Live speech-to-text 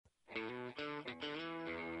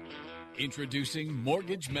Introducing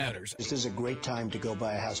Mortgage Matters. This is a great time to go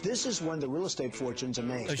buy a house. This is when the real estate fortunes are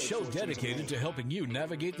made. A show dedicated to helping you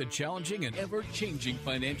navigate the challenging and ever-changing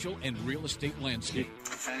financial and real estate landscape.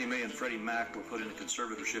 Fannie Mae and Freddie Mac were put into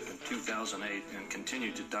conservatorship in 2008 and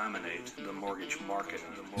continue to dominate the mortgage market.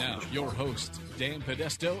 Now, your hosts, Dan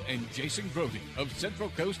Podesto and Jason Brody of Central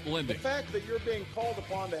Coast Lending. The fact that you're being called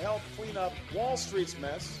upon to help clean up Wall Street's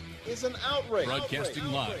mess is an outrage. Broadcasting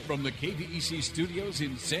live from the KVEC studios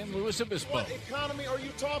in San Luis Obispo. What economy are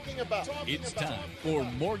you talking about? It's time for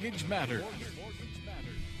Mortgage Matters.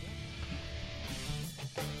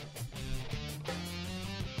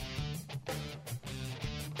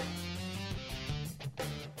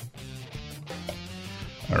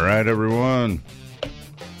 All right, everyone.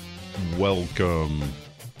 Welcome.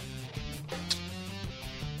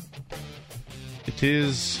 It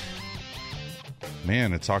is...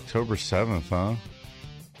 Man, it's October 7th, huh?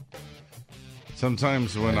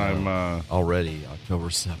 Sometimes when I'm... already, October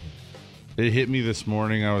 7th. It hit me this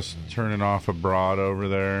morning. I was turning off abroad over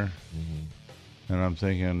there. Mm-hmm. And I'm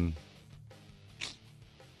thinking...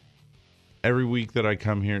 Every week that I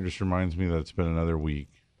come here, it just reminds me that it's been another week.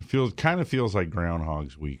 It kind of feels like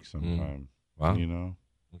Groundhog's Week sometimes. Wow. You know?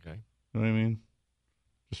 Okay. You know what I mean?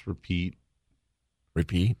 Just repeat.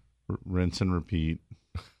 Repeat? Rinse and repeat.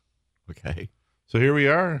 Okay. So here we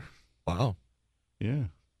are. Wow. Yeah.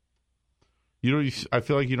 I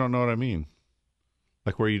feel like you don't know what I mean.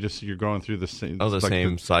 Like where you're going through the same. Oh, the like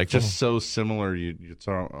same cycle. Just so similar. It's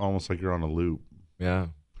almost like you're on a loop. Yeah.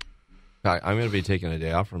 I'm going to be taking a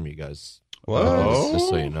day off from you guys. Whoa. Just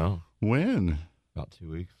so you know. When? About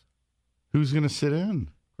 2 weeks. Who's going to sit in?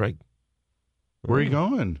 Craig. Where are you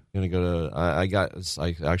going? Going to go to. I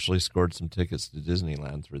actually scored some tickets to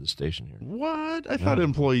Disneyland through the station here. What? I thought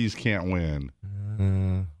employees can't win.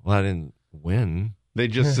 Well, I didn't win. They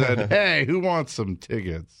just said, "Hey, who wants some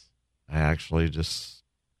tickets?" I actually just,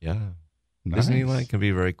 Nice. Disneyland can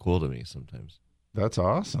be very cool to me sometimes. That's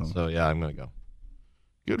awesome. So yeah, I'm going to go.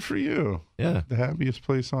 Good for you. Yeah. The happiest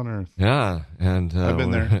place on earth. Yeah, and I've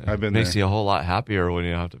been there. Makes you a whole lot happier when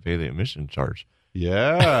you don't have to pay the admission charge.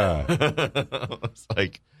 Yeah. It's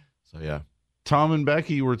like, so yeah. Tom and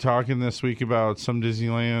Becky were talking this week about some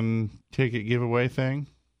Disneyland ticket giveaway thing.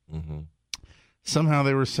 Mm-hmm. Somehow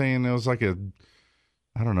they were saying it was like some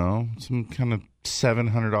kind of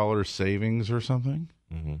 $700 savings or something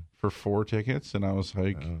for 4 tickets. And I was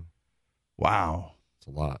like, wow. It's a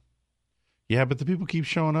lot. Yeah, but the people keep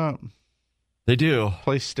showing up. They do.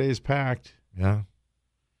 Place stays packed. Yeah.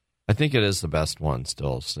 I think it is the best one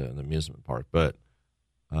still, in the amusement park. But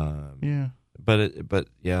yeah. But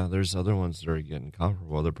yeah, there's other ones that are getting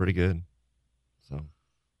comparable. They're pretty good. So.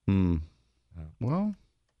 Yeah. Well,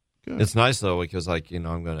 good. It's nice though because I was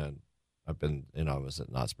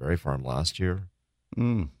at Knott's Berry Farm last year,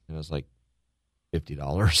 and it was like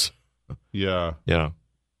 $50. Yeah.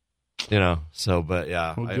 So but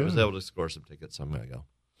yeah, well, I was able to score some tickets, so I'm gonna go.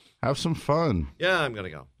 Have some fun. Yeah, I'm gonna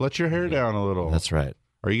go. Let your hair down a little. That's right.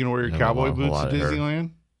 Are you gonna wear your cowboy boots at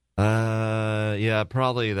Disneyland? Yeah,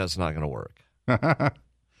 probably that's not gonna work.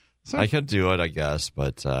 I could do it, I guess,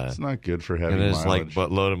 but it's not good for heavy mileage. It's like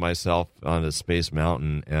loading myself onto Space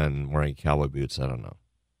Mountain and wearing cowboy boots. I don't know.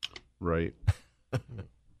 Right.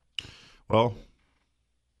 Well,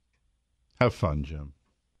 have fun, Jim.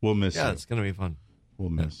 We'll miss you. Yeah, it's gonna be fun. We'll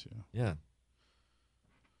miss you. Yeah.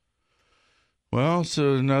 Well,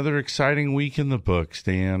 so another exciting week in the books,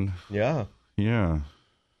 Dan. Yeah. Yeah.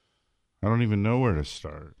 I don't even know where to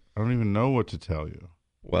start. I don't even know what to tell you.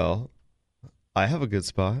 Well, I have a good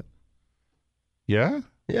spot. Yeah?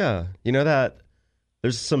 Yeah. You know that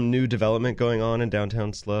there's some new development going on in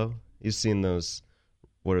downtown SLO? You've seen those,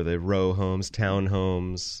 what are they, row homes,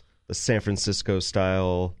 townhomes, the San Francisco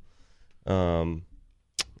style townhome.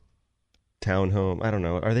 I don't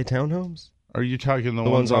know. Are they townhomes? Are you talking the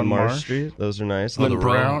ones on Marsh Street? Those are nice. The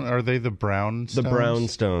brown? Are they the brownstones? The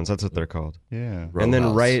brownstones. That's what they're called. Yeah. And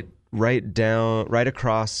then right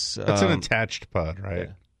across. That's an attached PUD, right?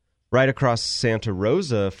 Yeah. Right across Santa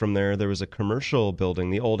Rosa from there was a commercial building,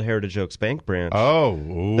 the old Heritage Oaks Bank branch. Oh.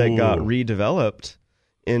 Ooh. That got redeveloped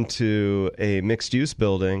into a mixed-use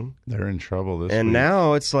building. They're in trouble this week. And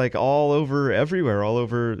now it's like all over everywhere, all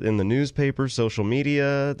over in the newspaper, social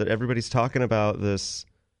media, that everybody's talking about this.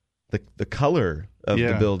 The color of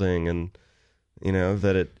the building, and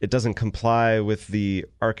that it doesn't comply with the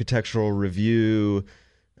architectural review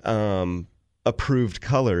approved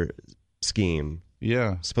color scheme.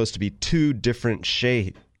 Yeah, it's supposed to be 2 different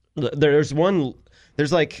shades. There's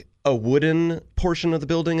like a wooden portion of the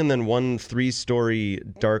building, and then one 3-story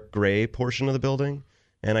dark gray portion of the building.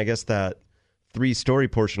 And I guess that 3-story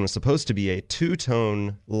portion was supposed to be a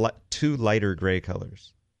two-tone, two lighter gray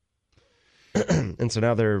colors. And so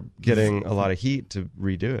now they're getting a lot of heat to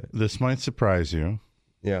redo it. This might surprise you.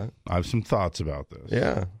 Yeah. I have some thoughts about this.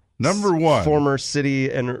 Yeah. Number one. Former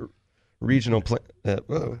city and regional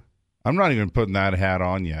I'm not even putting that hat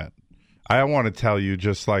on yet. I want to tell you,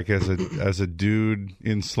 just like as a dude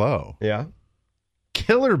in SLO. Yeah.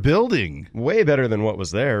 Killer building. Way better than what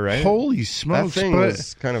was there, right? Holy smokes. That thing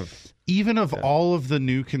was kind of... Even of all of the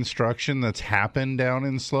new construction that's happened down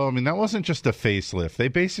in SLO, I mean, that wasn't just a facelift. They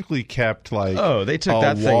basically kept like they took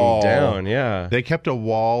that wall. thing down, yeah. They kept a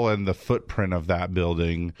wall and the footprint of that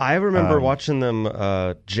building. I remember watching them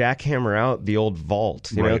jackhammer out the old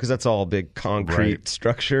vault, you know, because that's all a big concrete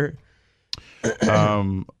structure.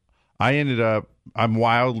 I'm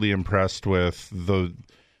wildly impressed with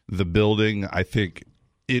the building. I think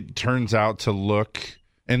it turns out to look,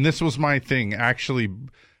 and this was my thing, actually,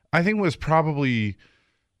 I think it was probably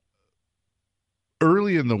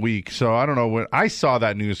early in the week. So I don't know when I saw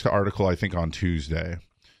that news article, I think on Tuesday.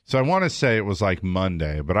 So I want to say it was like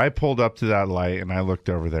Monday, but I pulled up to that light and I looked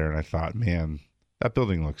over there and I thought, man, that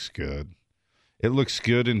building looks good. It looks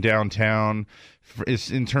good in downtown.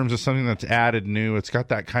 It's in terms of something that's added new. It's got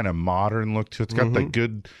that kind of modern look to it. It's got the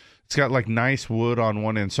good, it's got like nice wood on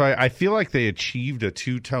one end. So I feel like they achieved a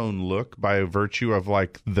two-tone look by virtue of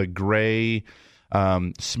like the gray,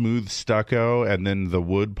 smooth stucco and then the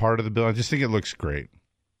wood part of the building. I just think it looks great.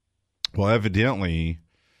 Well, evidently,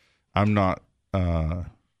 I'm not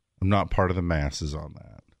part of the masses on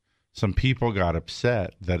that. Some people got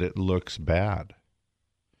upset that it looks bad.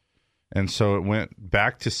 And so it went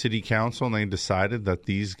back to city council and they decided that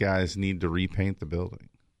these guys need to repaint the building.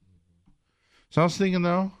 So I was thinking,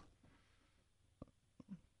 though,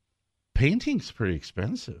 painting's pretty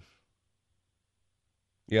expensive.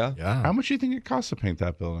 Yeah. How much do you think it costs to paint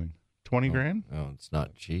that building? 20 grand? No, it's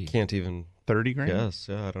not cheap. Can't even 30 grand? guess.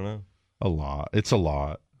 Yeah, I don't know. A lot. It's a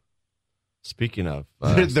lot. Speaking of...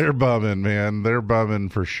 they're bumming, man. They're bumming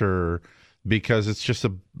for sure because it's just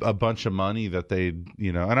a bunch of money that they,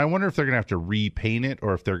 you know, and I wonder if they're going to have to repaint it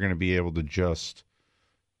or if they're going to be able to just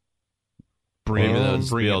bring it up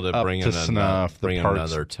to snuff, bring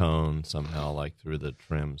another tone somehow, like through the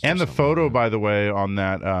trims. And the photo, by the way, on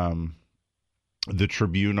that... the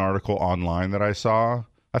Tribune article online that I saw,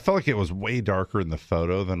 I felt like it was way darker in the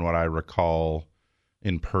photo than what I recall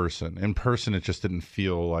in person. In person, it just didn't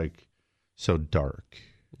feel like so dark.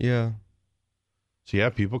 Yeah. So yeah,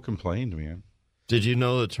 people complained, man. Did you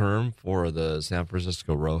know the term for the San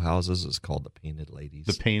Francisco row houses is called the Painted Ladies?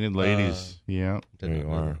 The Painted Ladies, yeah. There you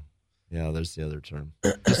are. Yeah, there's the other term.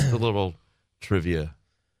 Just a little trivia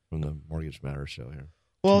from the Mortgage Matter show here.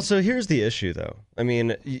 Well, so here's the issue, though. I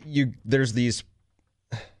mean, there's this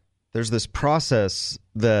process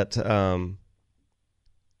that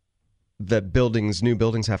that new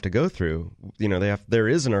buildings have to go through. You know, there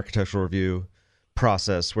is an architectural review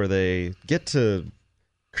process where they get to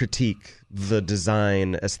critique the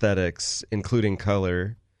design, aesthetics, including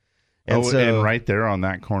color. And and right there on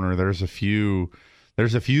that corner, there's a few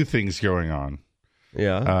things going on.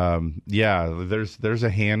 Yeah. There's a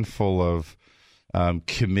handful of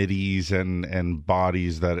committees and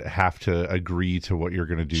bodies that have to agree to what you're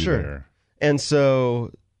going to do there. And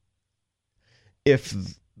so if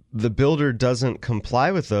the builder doesn't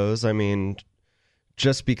comply with those, I mean,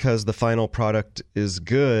 just because the final product is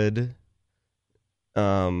good,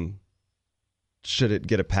 should it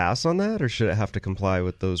get a pass on that, or should it have to comply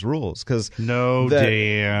with those rules? Because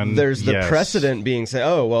Dan, there's the precedent being said,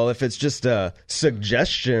 oh, well, if it's just a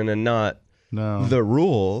suggestion and not the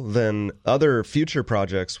rule, then other future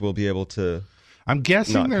projects will be able to. I'm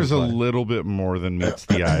guessing there's a little bit more than meets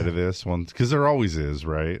the eye to this one, because there always is,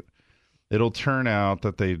 right? It'll turn out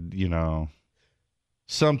that they, you know,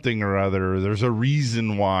 something or other. There's a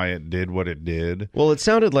reason why it did what it did. Well, it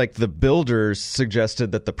sounded like the builders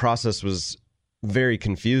suggested that the process was very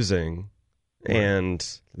confusing, and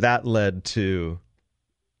that led to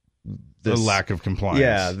the lack of compliance.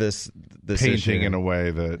 Yeah, this painting issue in a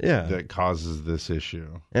way that causes this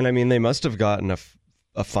issue. And I mean, they must have gotten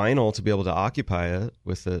a final to be able to occupy it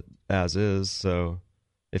with it as is. So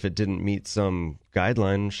if it didn't meet some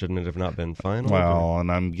guideline, shouldn't it have not been final? Well,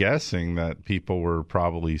 and I'm guessing that people were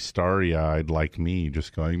probably starry-eyed like me,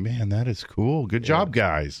 just going, "Man, that is cool. Good job,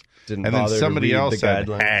 guys." And then somebody else said,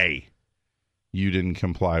 "Hey, you didn't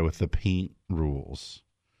comply with the paint rules."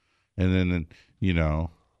 And then, you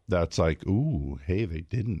know, that's like, ooh, hey, they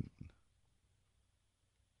didn't.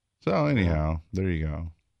 So anyhow, there you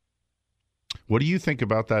go. What do you think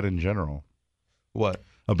about that in general? What?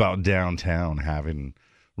 About downtown having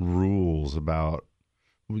rules about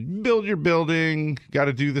build your building, got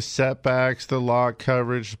to do the setbacks, the lot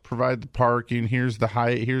coverage, provide the parking. Here's the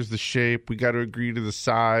height, here's the shape. We got to agree to the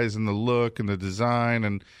size and the look and the design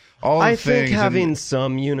and all the things. I think having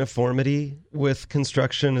some uniformity with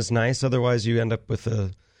construction is nice. Otherwise, you end up with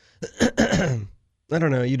I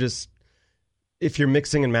don't know, if you're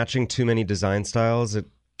mixing and matching too many design styles, it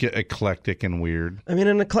get eclectic and weird. I mean,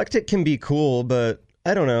 an eclectic can be cool, but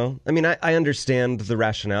I don't know. I mean, I understand the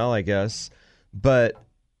rationale, I guess, but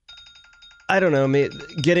I don't know,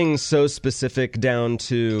 getting so specific down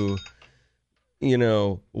to,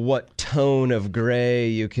 what tone of gray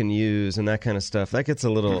you can use and that kind of stuff, that gets a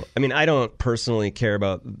little, I mean, I don't personally care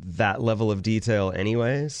about that level of detail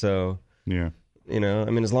anyway. So, yeah, I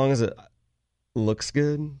mean, as long as it looks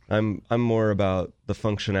good, I'm more about the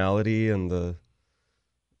functionality and the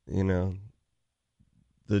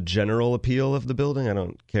general appeal of the building. I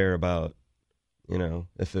don't care about,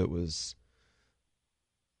 if it was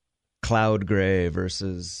cloud gray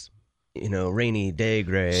versus, rainy day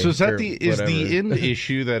gray. So is the end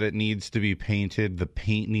issue that it needs to be painted, the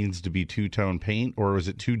paint needs to be two-tone paint, or is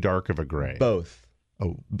it too dark of a gray? Both.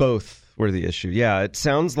 Oh. Both were the issue. Yeah, it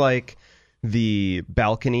sounds like the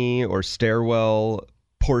balcony or stairwell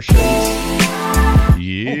portions.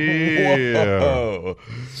 Yeah. Whoa.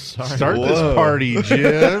 Start this party,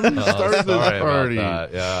 Jim. Start this party.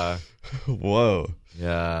 Yeah. Whoa.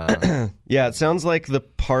 Yeah. Yeah, it sounds like the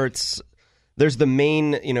parts, there's the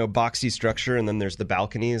main, boxy structure, and then there's the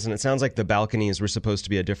balconies, and it sounds like the balconies were supposed to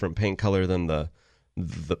be a different paint color than the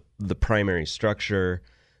primary structure.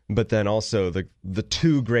 But then also the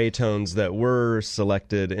two gray tones that were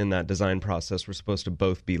selected in that design process were supposed to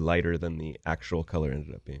both be lighter than the actual color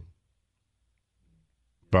ended up being.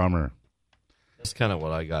 Bummer. That's kind of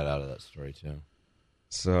what I got out of that story too.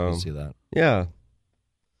 So you see that? Yeah.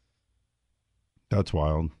 That's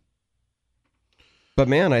wild. But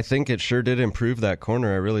man, I think it sure did improve that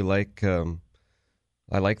corner. I really like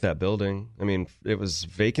that building. I mean, it was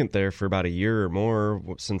vacant there for about a year or more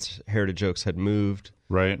since Heritage Oaks had moved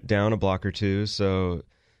down a block or two. So,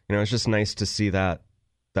 it's just nice to see that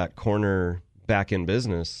corner back in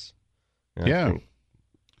business. Yeah. I think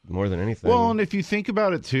more than anything. Well, and if you think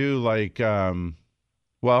about it too, like,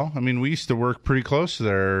 we used to work pretty close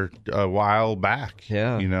there a while back.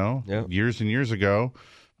 Yeah. Years and years ago.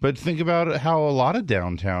 But think about how a lot of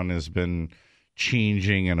downtown has been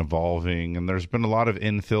changing and evolving, and there's been a lot of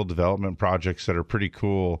infill development projects that are pretty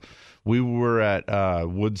cool. We were at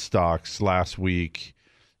Woodstocks last week,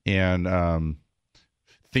 and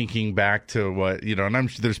thinking back to what, and I'm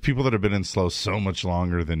sure there's people that have been in SLO so much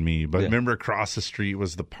longer than me, but remember across the street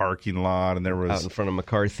was the parking lot, and there was out in front of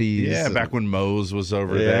McCarthy's. Yeah, back when Moe's was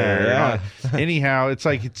over there. Yeah. Anyhow, it's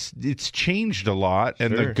like it's changed a lot,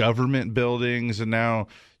 and the government buildings, and now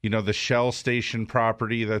the Shell station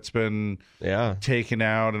property that's been taken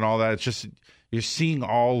out and all that. It's just, you're seeing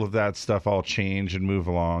all of that stuff all change and move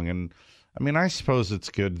along. And I mean, I suppose it's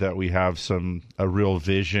good that we have a real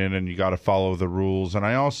vision, and you got to follow the rules. And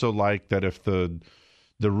I also like that if the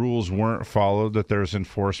rules weren't followed, that there's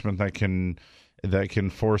enforcement that can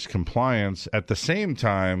force compliance. At the same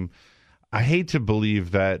time, I hate to believe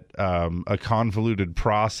that a convoluted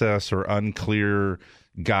process or unclear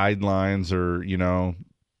guidelines or,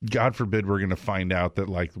 God forbid we're going to find out that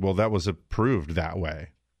that was approved that way.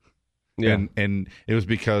 Yeah. And it was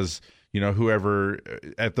because, whoever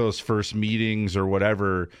at those first meetings or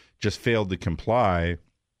whatever just failed to comply.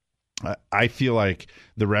 I feel like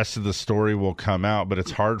the rest of the story will come out, but it's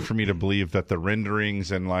hard for me to believe that the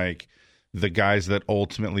renderings and the guys that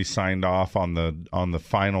ultimately signed off on the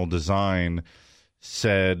final design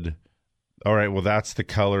said, all right, well, that's the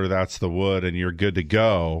color, that's the wood, and you're good to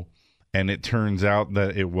go. And it turns out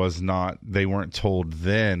that it was not, they weren't told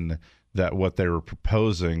then that what they were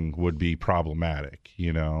proposing would be problematic,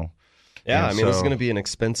 Yeah, and it's going to be an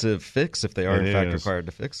expensive fix if they are, in fact, required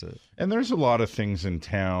to fix it. And there's a lot of things in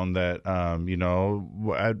town that, I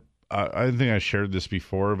think I shared this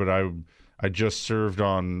before, but I just served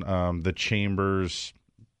on the Chamber's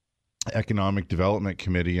Economic Development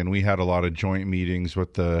Committee, and we had a lot of joint meetings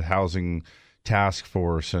with the Housing Task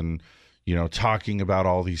Force and, talking about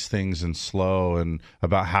all these things in SLO and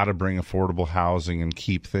about how to bring affordable housing and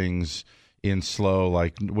keep things in SLO,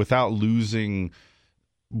 without losing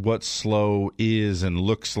what SLO is and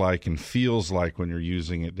looks like and feels like when you're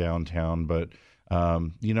using it downtown. But,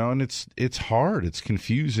 and it's hard. It's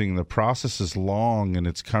confusing. The process is long and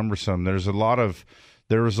it's cumbersome. There was a lot of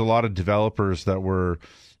developers that were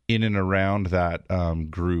in and around that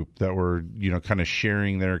group that were, kind of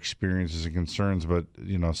sharing their experiences and concerns. But,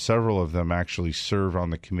 several of them actually serve on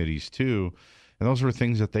the committees too. And those were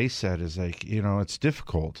things that they said is like, it's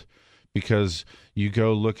difficult because you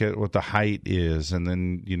go look at what the height is, and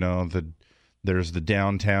then, there's the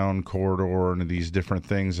downtown corridor and these different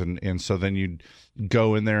things. And so then you'd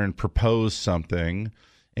go in there and propose something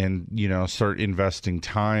and, start investing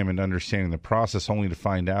time and understanding the process, only to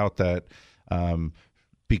find out that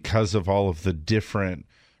because of all of the different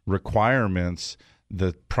requirements,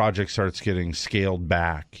 the project starts getting scaled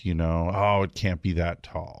back, it can't be that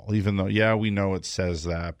tall. Even though, we know it says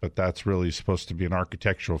that, but that's really supposed to be an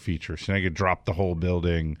architectural feature. So now you could drop the whole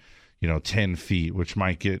building, 10 feet, which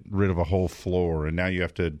might get rid of a whole floor. And now you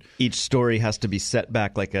have to... Each story has to be set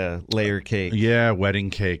back like a layer cake. Yeah, wedding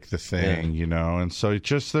cake, the thing, And so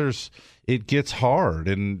it gets hard.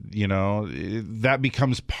 And, that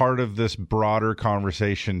becomes part of this broader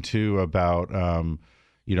conversation, too, about,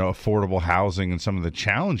 affordable housing and some of the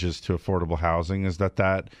challenges to affordable housing is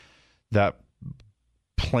that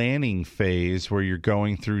planning phase where you're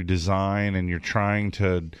going through design and you're trying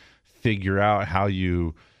to figure out how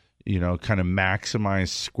you kind of maximize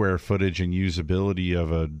square footage and usability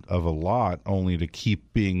of a lot, only to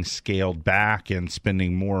keep being scaled back and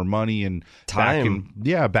spending more money and time.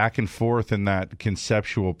 Back and forth in that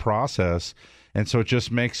conceptual process. And so it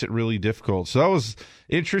just makes it really difficult. So that was,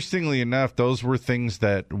 interestingly enough, those were things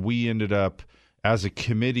that we ended up as a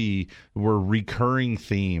committee were recurring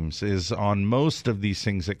themes is on most of these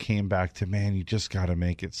things that came back to, man, you just got to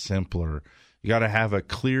make it simpler. You got to have a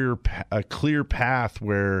clear path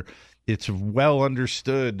where it's well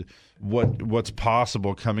understood what's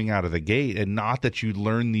possible coming out of the gate, and not that you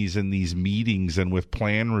learn these in these meetings and with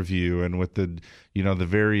plan review and with the the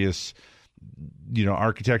various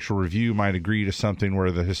architectural review might agree to something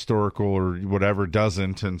where the historical or whatever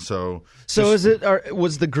doesn't. And so was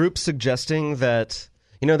the group suggesting that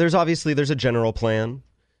there's a general plan,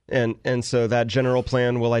 and so that general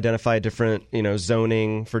plan will identify different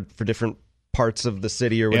zoning for different parts of the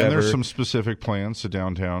city or whatever. And there's some specific plans to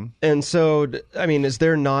downtown. And so, is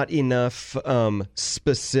there not enough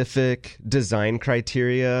specific design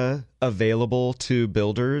criteria available to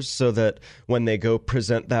builders so that when they go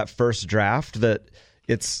present that first draft, that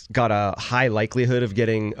it's got a high likelihood of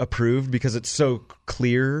getting approved because it's so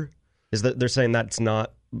clear? Is that they're saying that's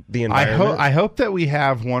not the environment? I hope that we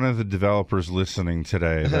have one of the developers listening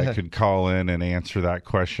today that could call in and answer that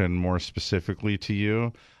question more specifically to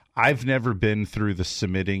you. I've never been through the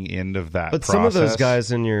submitting end of that but process. Some of those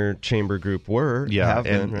guys in your chamber group were. Yeah,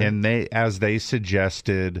 been, right? And they, as they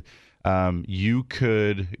suggested, you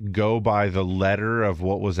could go by the letter of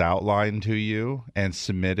what was outlined to you and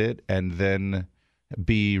submit it, and then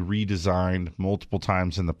be redesigned multiple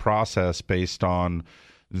times in the process based on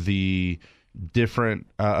the different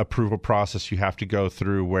approval process you have to go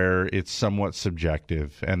through where it's somewhat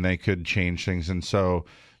subjective, and they could change things. And so,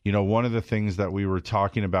 one of the things that we were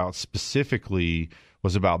talking about specifically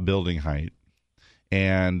was about building height.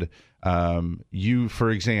 And you, for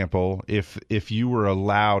example, if you were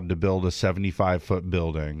allowed to build a 75-foot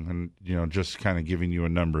building, and, just kind of giving you a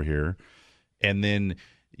number here, and then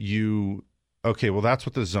that's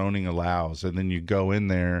what the zoning allows. And then you go in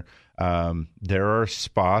there, there are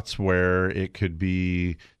spots where it could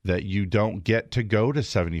be that you don't get to go to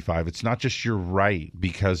 75. It's not just your right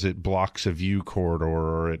because it blocks a view corridor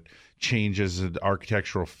or it changes the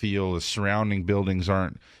architectural feel. The surrounding buildings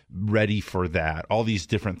aren't ready for that, all these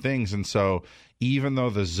different things. And so even though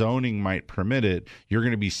the zoning might permit it, you're going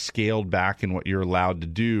to be scaled back in what you're allowed to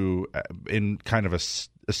do in kind of a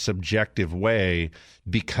subjective way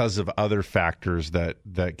because of other factors that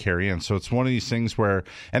carry in. So it's one of these things where,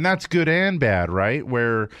 and that's good and bad, right?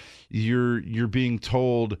 Where you're being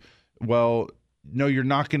told, well, no, you're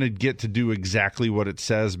not going to get to do exactly what it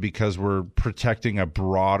says because we're protecting a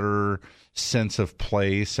broader sense of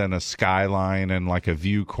place and a skyline and like a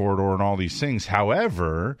view corridor and all these things.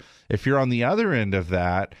 However, if you're on the other end of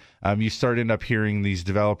that, you end up hearing these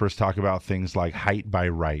developers talk about things like height by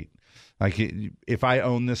right. Like, if I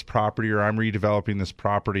own this property or I'm redeveloping this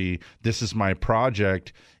property, this is my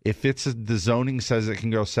project. If the zoning says it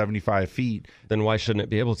can go 75 feet, then why shouldn't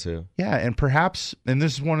it be able to? Yeah, and perhaps, and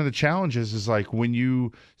this is one of the challenges, is like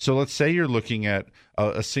so let's say you're looking at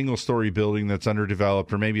a single-story building that's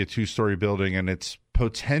underdeveloped, or maybe a two-story building, and it's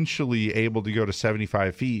potentially able to go to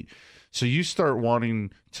 75 feet. So you start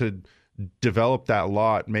wanting to develop that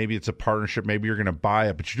lot. Maybe it's a partnership, maybe you're going to buy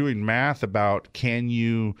it, but you're doing math about, can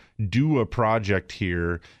you do a project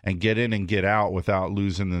here and get in and get out without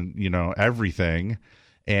losing everything.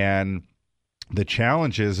 And the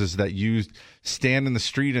challenge is that you stand in the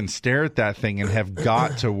street and stare at that thing and have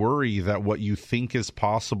got to worry that what you think is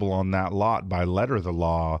possible on that lot by letter of the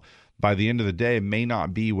law by the end of the day may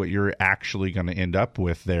not be what you're actually going to end up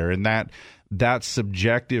with there. And that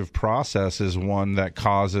subjective process is one that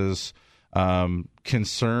causes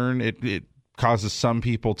concern. It causes some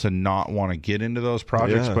people to not want to get into those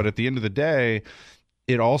projects, but at the end of the day,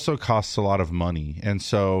 it also costs a lot of money. And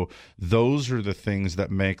so those are the things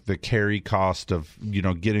that make the carry cost of,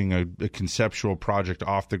 getting a conceptual project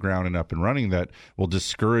off the ground and up and running that will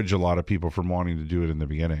discourage a lot of people from wanting to do it in the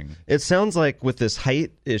beginning. It sounds like with this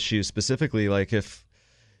height issue specifically, like if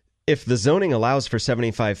the zoning allows for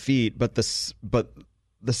 75 feet, but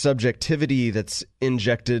the subjectivity that's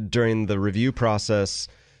injected during the review process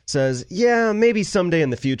says, yeah, maybe someday in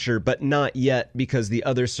the future, but not yet because the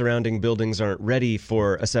other surrounding buildings aren't ready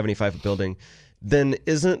for a 75 building, then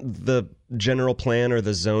isn't the general plan or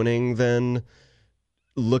the zoning then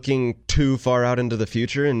looking too far out into the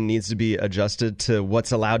future and needs to be adjusted to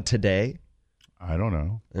what's allowed today? I don't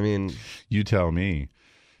know. I mean, you tell me.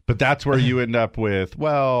 But that's where you end up with,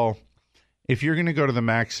 well, if you're going to go to the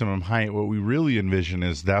maximum height, what we really envision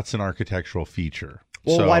is that's an architectural feature.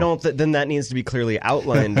 Well, why don't then that needs to be clearly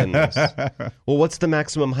outlined in this? Well, what's the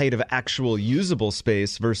maximum height of actual usable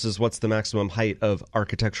space versus what's the maximum height of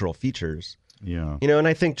architectural features? Yeah. And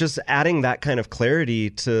I think just adding that kind of clarity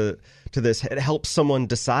to this, it helps someone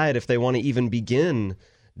decide if they want to even begin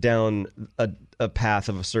down a path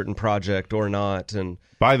of a certain project or not. And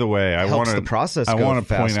by the way, I want the process. I want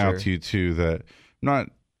to point out to you too that not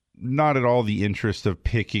at all the interest of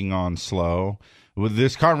picking on SLO.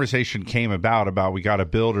 This conversation came about we got a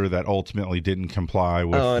builder that ultimately didn't comply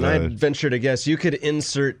with. Oh, and I'd venture to guess you could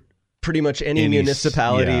insert pretty much any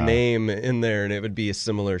municipality name in there, and it would be a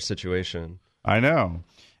similar situation. I know,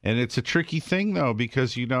 and it's a tricky thing though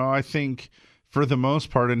because I think for the most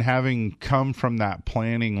part, and having come from that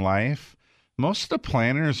planning life, most of the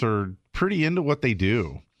planners are pretty into what they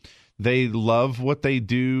do. They love what they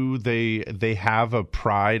do. They have a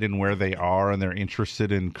pride in where they are, and they're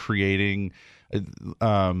interested in creating.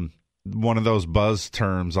 One of those buzz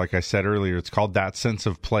terms, like I said earlier, it's called that sense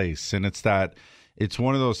of place. And it's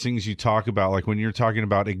one of those things you talk about, like when you're talking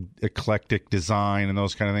about eclectic design and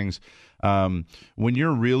those kind of things, when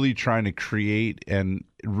you're really trying to create and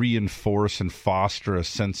reinforce and foster a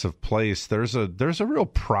sense of place, there's a real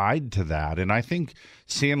pride to that. And I think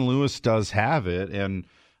San Luis does have it. And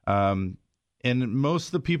most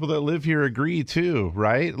of the people that live here agree too,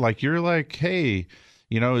 right? Like you're like, hey,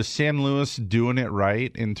 is San Luis doing it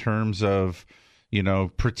right in terms of,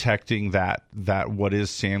 protecting that what is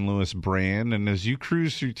San Luis brand? And as you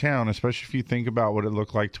cruise through town, especially if you think about what it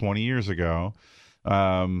looked like 20 years ago,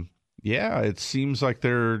 it seems like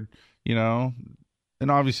they're, and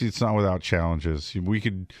obviously it's not without challenges. We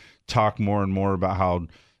could talk more and more about how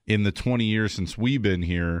in the 20 years since we've been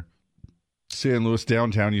here, San Luis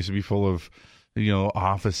downtown used to be full of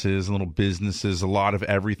offices, little businesses, a lot of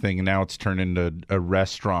everything, and now it's turned into a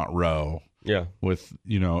restaurant row. Yeah, with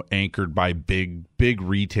anchored by big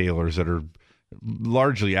retailers that are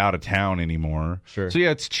largely out of town anymore. Sure. So yeah,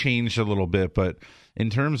 it's changed a little bit, but in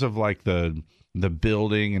terms of like the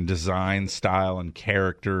building and design style and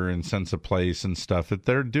character and sense of place and stuff, that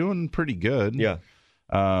they're doing pretty good. Yeah.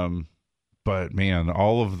 But man,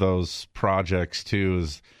 all of those projects too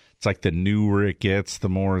is. It's like the newer it gets, the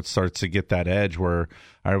more it starts to get that edge where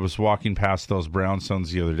I was walking past those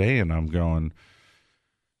brownstones the other day and I'm going,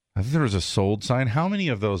 I think there was a sold sign. How many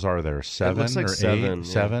of those are there? 7 it looks like or 7, 8?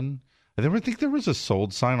 7? I think there was a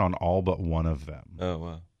sold sign on all but one of them. Oh,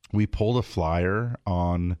 wow. We pulled a flyer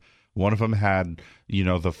on, one of them had,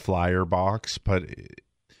 the flyer box, but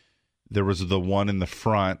there was the one in the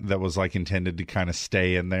front that was like intended to kind of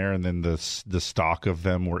stay in there, and then the stock of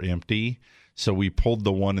them were empty. So we pulled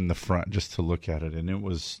the one in the front just to look at it, and it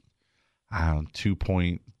was,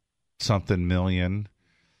 2-point-something million.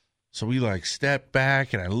 So we stepped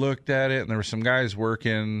back, and I looked at it, and there were some guys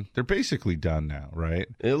working. They're basically done now, right?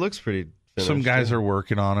 It looks pretty finished. Some guys are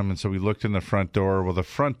working on them, and so we looked in the front door. Well, the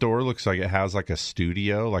front door looks like it has a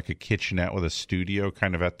studio, like a kitchenette with a studio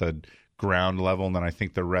kind of at the ground level, and then I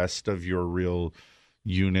think the rest of your real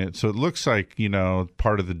unit. So it looks like,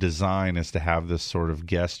 part of the design is to have this sort of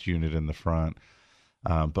guest unit in the front.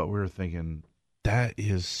 But we were thinking, that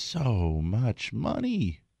is so much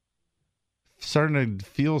money. Starting to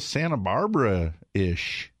feel Santa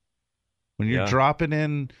Barbara-ish. When you're dropping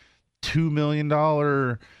in $2 million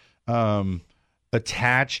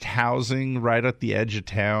attached housing right at the edge of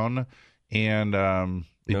town, and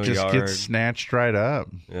it just gets snatched right up.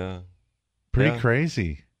 Yeah. Pretty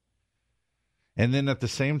crazy. And then at the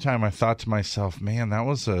same time, I thought to myself, man,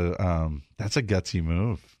 that's a gutsy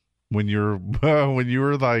move. When you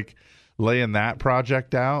were laying that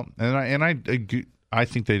project out, and I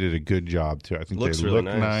think they did a good job too. I think Looks they really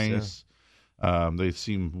look nice. They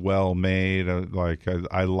seem well made.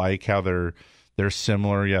 I like how they're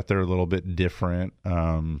similar yet they're a little bit different.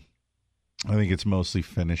 I think it's mostly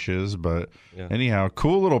finishes, but anyhow,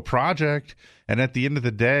 cool little project. And at the end of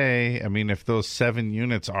the day, I mean, if those 7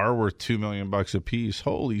 units are worth $2 million a piece,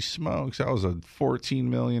 holy smokes, that was a $14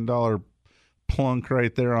 million plunk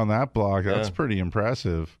right there on that block. That's pretty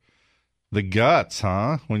impressive. The guts,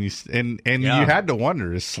 huh? When you you had to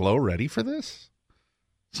wonder, is SLO ready for this?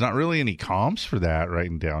 It's not really any comps for that right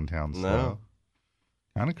in downtown SLO. No.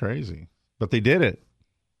 Kind of crazy, but they did it.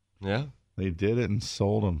 Yeah, they did it and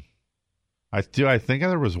sold them. I think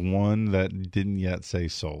there was one that didn't yet say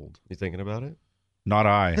sold. You thinking about it? Not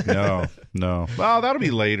I. No. Well, that'll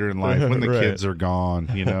be later in life when the kids are gone,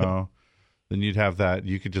 you know. Then you'd have that.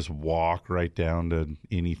 You could just walk right down to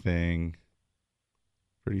anything.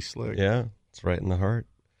 Pretty slick. Yeah, it's right in the heart.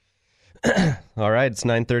 All right, it's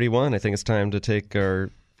 9:31. I think it's time to take our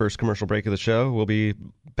first commercial break of the show. We'll be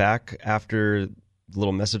back after a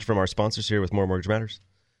little message from our sponsors here with more Mortgage Matters.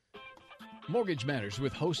 Mortgage Matters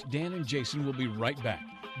with hosts Dan and Jason will be right back.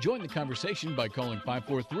 Join the conversation by calling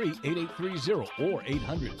 543-8830 or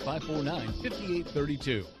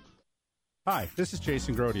 800-549-5832. Hi, this is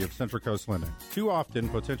Jason Grody of Central Coast Lending. Too often,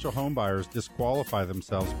 potential home buyers disqualify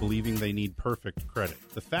themselves believing they need perfect credit.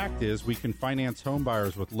 The fact is, we can finance home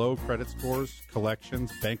buyers with low credit scores,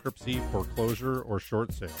 collections, bankruptcy, foreclosure, or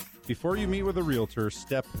short sale. Before you meet with a realtor,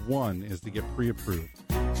 step 1 is to get pre-approved.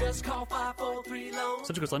 Just call 543-LOAN.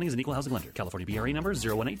 Central Coast Lending is an equal housing lender. California BRA number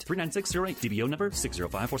 018-39608. DBO number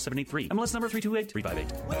 6054783. MLS number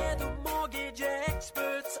 328358. We're the mortgage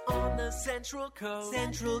experts on the Central Coast.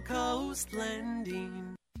 Central Coast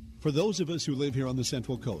Lending. For those of us who live here on the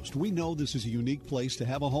Central Coast, we know this is a unique place to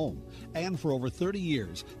have a home. And for over 30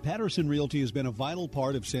 years, Patterson Realty has been a vital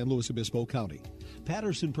part of San Luis Obispo County.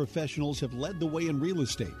 Patterson professionals have led the way in real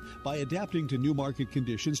estate by adapting to new market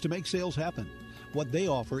conditions to make sales happen. What they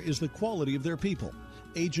offer is the quality of their people,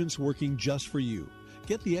 agents working just for you.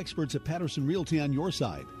 Get the experts at Patterson Realty on your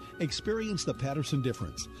side. Experience the Patterson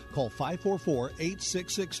difference. Call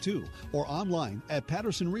 544-8662 or online at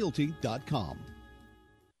pattersonrealty.com.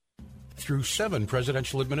 Through 7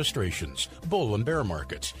 presidential administrations, bull and bear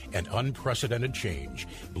markets, and unprecedented change,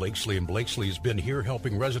 Blakesley & Blakesley has been here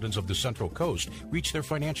helping residents of the Central Coast reach their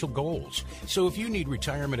financial goals. So if you need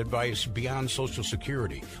retirement advice beyond Social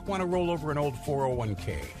Security, want to roll over an old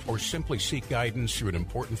 401k, or simply seek guidance through an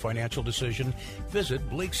important financial decision, visit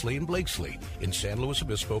Blakesley & Blakesley in San Luis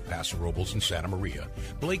Obispo, Paso Robles, and Santa Maria.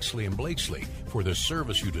 Blakesley & Blakesley for the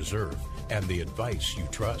service you deserve and the advice you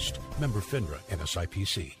trust. Member FINRA and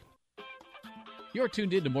SIPC. You're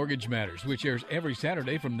tuned in to Mortgage Matters, which airs every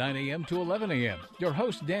Saturday from 9 a.m. to 11 a.m. Your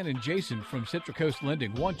hosts, Dan and Jason from Central Coast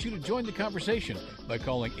Lending, want you to join the conversation by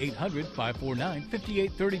calling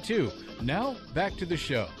 800-549-5832. Now, back to the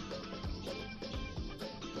show.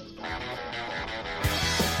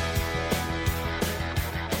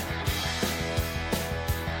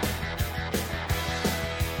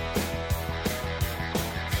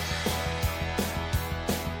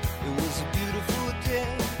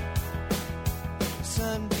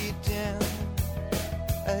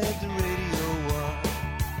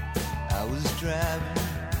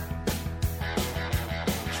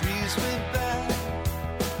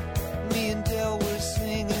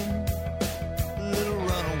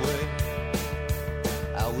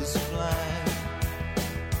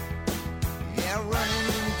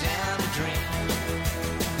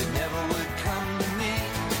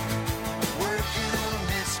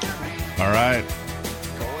 All right.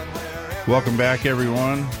 Welcome back,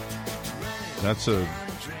 everyone. That's a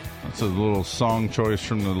little song choice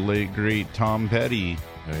from the late, great Tom Petty.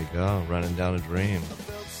 There you go, Running Down a Dream.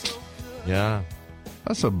 Yeah.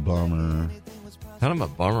 That's a bummer. Kind of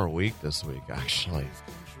a bummer week this week, actually.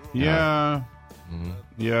 Yeah. Mm-hmm.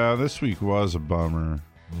 Yeah, this week was a bummer.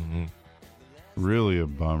 Mm-hmm. Really a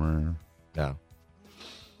bummer. Yeah.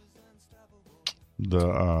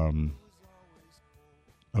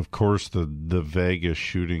 Of course, the Vegas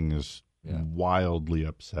shooting is wildly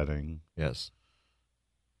upsetting. Yes.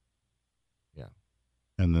 Yeah.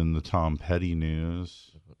 And then the Tom Petty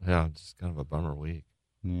news. Yeah, it's kind of a bummer week.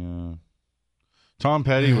 Yeah. Tom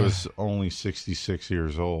Petty was only 66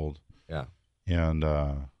 years old. Yeah. And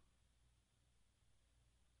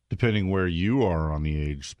depending where you are on the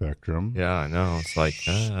age spectrum. Yeah, I know. It's like...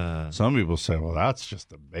 some people say, well, that's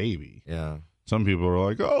just a baby. Yeah. Some people are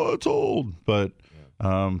like, oh, it's old. But...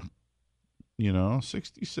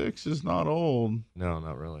 66 is not old. No,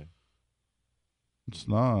 not really. It's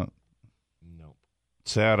not. Nope.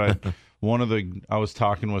 Sad. I was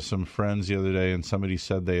talking with some friends the other day, and somebody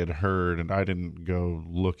said they had heard, and I didn't go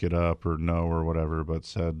look it up or know or whatever, but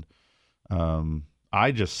said,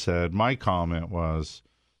 I just said, my comment was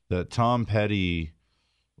that Tom Petty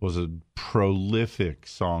was a prolific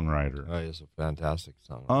songwriter. Oh, he's a fantastic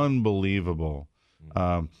songwriter. Unbelievable.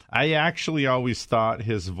 I actually always thought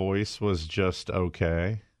his voice was just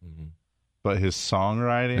okay, but his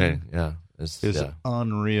songwriting is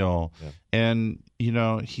unreal. Yeah. And,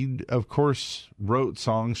 he, of course, wrote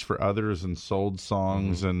songs for others and sold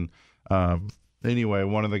songs. And anyway,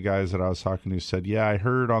 one of the guys that I was talking to said, yeah, I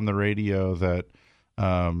heard on the radio that,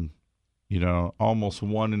 almost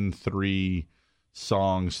 1 in 3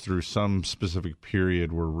 songs through some specific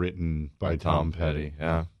period were written by Tom Petty.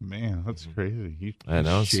 Yeah, man, that's crazy.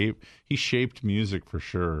 He shaped music for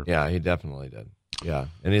sure. Yeah, he definitely did. Yeah,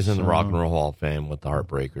 and he's in the Rock and Roll Hall of Fame with the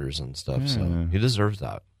Heartbreakers and stuff. So he deserves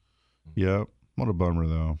that. Yeah, what a bummer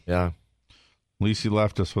though. Yeah, at least he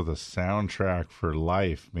left us with a soundtrack for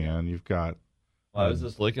life, man. You've got. Well, I was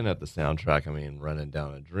just looking at the soundtrack. I mean, Running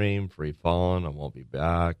Down a Dream, Free Fallin', I Won't Be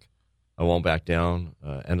Back, I Won't Back Down,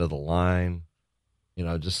 End of the Line.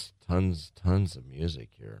 Just tons of music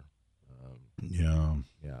here. Yeah.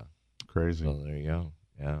 Crazy. So there you go.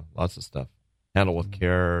 Yeah, lots of stuff. Handle with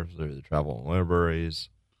Care, the Travel and Libraries.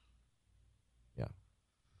 Yeah,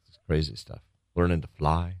 it's crazy stuff. Learning to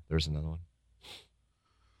Fly, there's another one.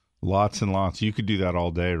 Lots and lots. You could do that all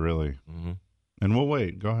day, really. And we'll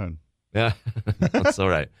wait. Go ahead. Yeah, that's all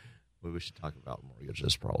right. We should talk about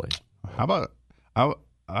mortgages probably. How about,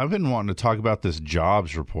 I've been wanting to talk about this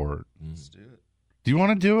jobs report. Let's do it. Do you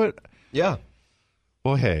want to do it? Yeah.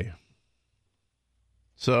 Well, hey.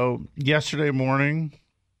 So yesterday morning,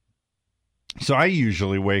 so I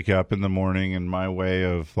usually wake up in the morning, and my way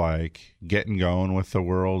of like getting going with the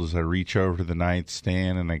world is I reach over to the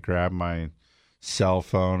nightstand and I grab my cell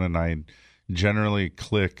phone, and I generally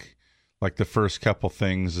click like the first couple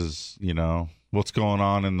things is, what's going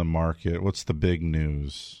on in the market? What's the big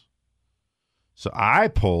news? So I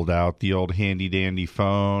pulled out the old handy dandy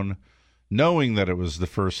phone, knowing that it was the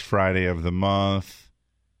first Friday of the month.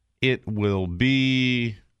 It will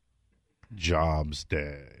be Jobs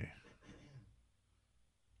Day.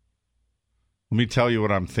 Let me tell you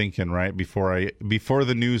what I'm thinking right before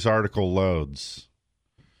the news article loads.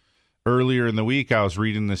 Earlier in the week, I was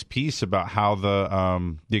reading this piece about how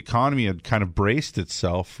the economy had kind of braced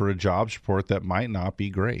itself for a jobs report that might not be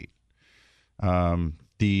great.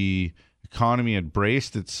 The economy had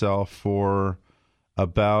braced itself for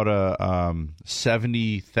about a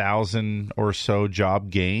 70,000 or so job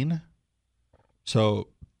gain. So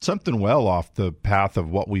something well off the path of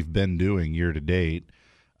what we've been doing year to date.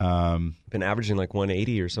 Been averaging like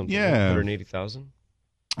 180 or something. Yeah. 180,000.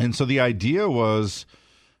 And so the idea was,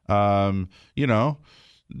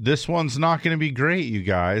 this one's not going to be great, you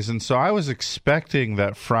guys. And so I was expecting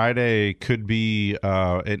that Friday could be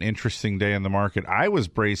an interesting day in the market. I was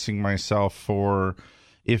bracing myself for,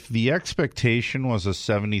 if the expectation was a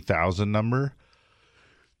 70,000 number,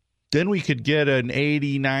 then we could get an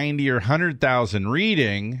 80, 90, or 100,000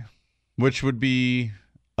 reading, which would be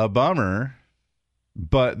a bummer,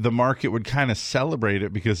 but the market would kind of celebrate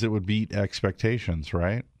it because it would beat expectations,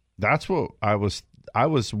 right? That's what I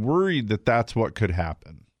was worried that that's what could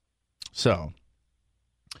happen. So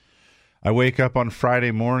I wake up on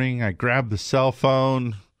Friday morning, I grab the cell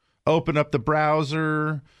phone, open up the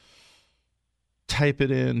browser, type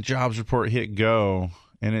it in, jobs report, hit go,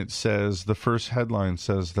 and it says, the first headline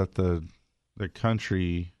says that the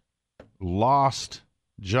country lost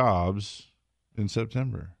jobs in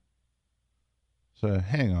September. So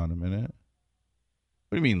hang on a minute.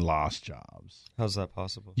 What do you mean lost jobs? How's that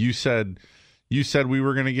possible? You said we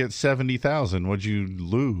were going to get 70,000. What'd you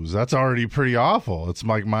lose? That's already pretty awful. It's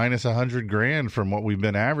like minus $100,000 from what we've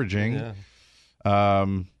been averaging. Yeah.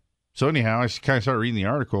 So anyhow, I kind of started reading the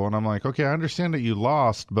article, and I'm like, okay, I understand that you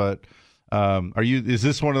lost, but is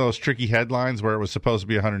this one of those tricky headlines where it was supposed to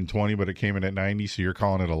be 120, but it came in at 90, so you're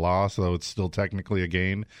calling it a loss, though it's still technically a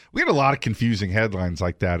gain? We had a lot of confusing headlines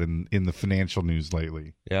like that in the financial news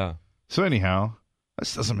lately. Yeah. So anyhow,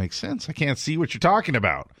 this doesn't make sense. I can't see what you're talking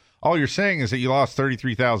about. All you're saying is that you lost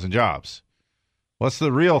 33,000 jobs. What's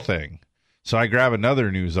the real thing? So I grab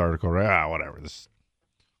another news article. Whatever.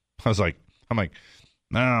 I'm like,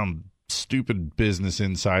 stupid Business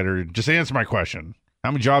Insider. Just answer my question.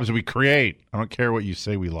 How many jobs did we create? I don't care what you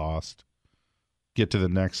say we lost. Get to the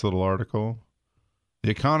next little article.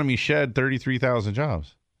 The economy shed 33,000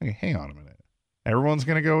 jobs. Hey, hang on a minute. Everyone's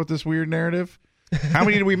going to go with this weird narrative? How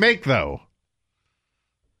many did we make, though?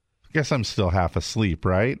 I guess I'm still half asleep,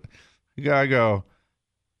 right? You got to go,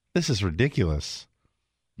 this is ridiculous.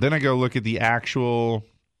 Then I go look at the actual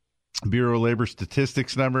Bureau of Labor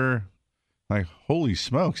Statistics number. Like, holy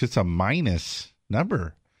smokes, it's a minus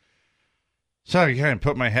number. So I kind of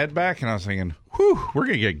put my head back, and I was thinking, whew, we're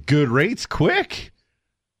going to get good rates quick.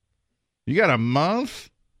 You got a month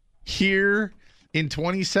here in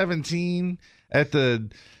 2017 at the,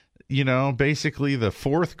 basically the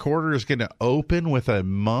fourth quarter is going to open with a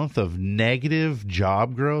month of negative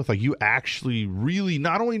job growth. Like, you actually really,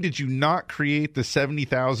 not only did you not create the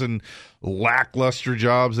 70,000 lackluster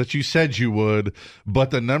jobs that you said you would,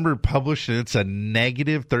 but the number published, and it's a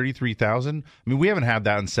negative 33,000. I mean, we haven't had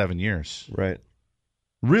that in 7 years. Right.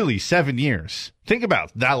 Really, 7 years. Think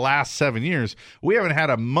about that last 7 years. We haven't had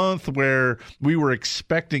a month where we were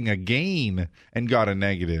expecting a gain and got a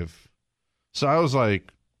negative. So I was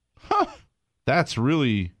like, that's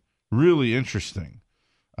really, really interesting.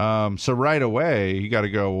 So right away, you got to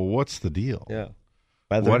go, well, what's the deal? Yeah.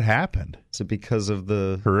 What happened? Is it because of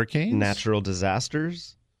the hurricanes? Natural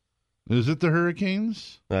disasters? Is it the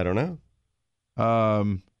hurricanes? I don't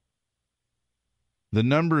know. The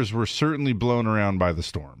numbers were certainly blown around by the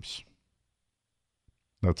storms.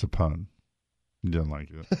 That's a pun. He doesn't like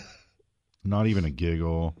it. Not even a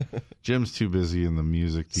giggle. Jim's too busy in the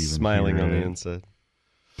music to even smiling hear on it. the inside.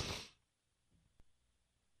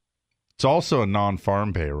 It's also a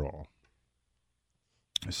non-farm payroll.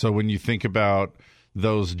 So when you think about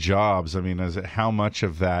those jobs, I mean, how much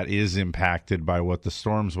of that is impacted by what the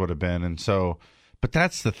storms would have been? And so, but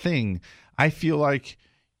that's the thing. I feel like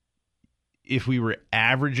if we were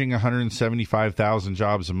averaging 175,000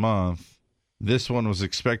 jobs a month, this one was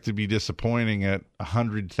expected to be disappointing at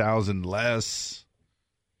 100,000 less.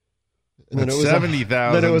 And then it was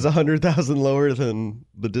 70,000. Then it was 100,000 lower than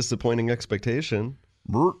the disappointing expectation.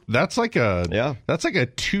 That's like a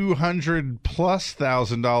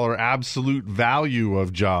 $200,000+ absolute value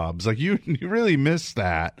of jobs. Like you really missed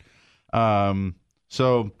that.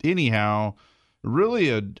 So anyhow, really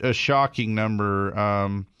a shocking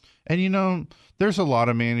number. And there's a lot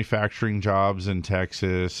of manufacturing jobs in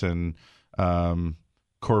Texas and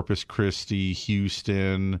Corpus Christi,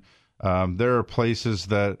 Houston. There are places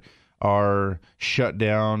that are shut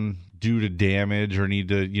down due to damage or need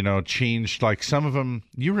to, change. Like some of them,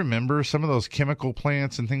 you remember some of those chemical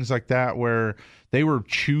plants and things like that where they were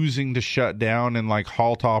choosing to shut down and like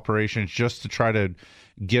halt operations just to try to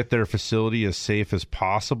get their facility as safe as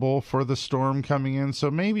possible for the storm coming in. So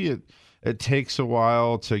maybe it takes a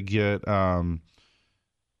while to get all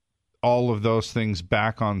of those things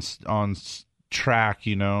back on track,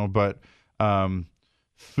 but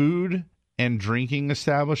food and drinking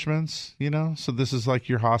establishments, so this is like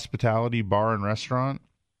your hospitality bar and restaurant.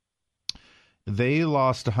 They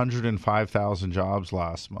lost 105,000 jobs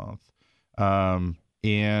last month.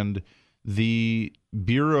 And the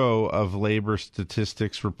Bureau of Labor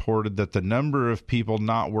Statistics reported that the number of people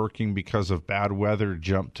not working because of bad weather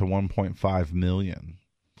jumped to 1.5 million.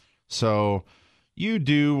 So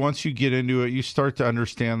once you get into it, you start to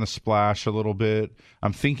understand the splash a little bit.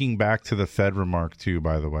 I'm thinking back to the Fed remark too,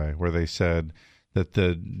 by the way, where they said that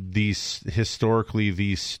historically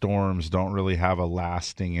these storms don't really have a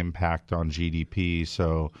lasting impact on GDP.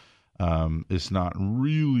 So it's not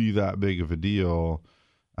really that big of a deal.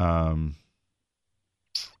 The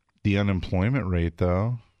unemployment rate,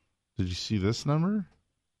 though, did you see this number?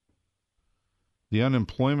 The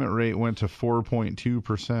unemployment rate went to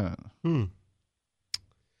 4.2%.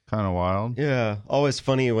 Kind of wild. Yeah, always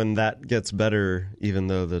funny when that gets better, even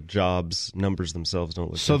though the jobs numbers themselves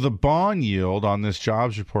don't look So good. the bond yield on this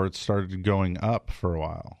jobs report started going up for a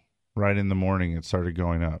while. Right in the morning, it started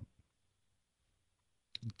going up.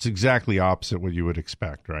 It's exactly opposite what you would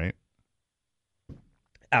expect, right?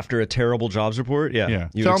 After a terrible jobs report, yeah.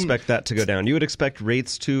 You would expect that to go down. You would expect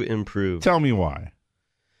rates to improve. Tell me why.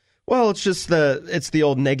 Well, it's just the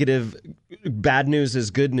old negative, bad news is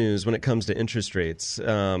good news when it comes to interest rates.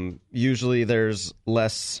 Usually there's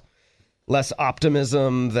less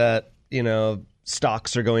optimism that,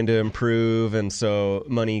 stocks are going to improve, and so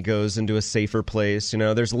money goes into a safer place.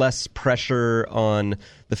 There's less pressure on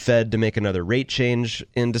the Fed to make another rate change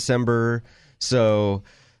in December. So,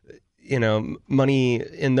 money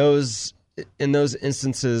in those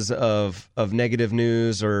instances of negative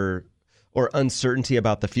news or uncertainty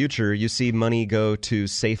about the future, you see money go to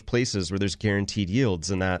safe places where there's guaranteed yields,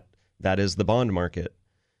 and that is the bond market.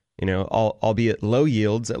 Albeit low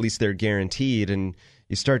yields, at least they're guaranteed, and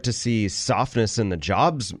you start to see softness in the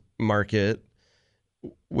jobs market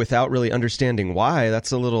without really understanding why.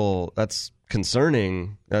 That's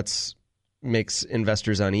concerning. That's makes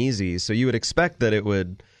investors uneasy. So you would expect that it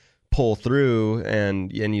would pull through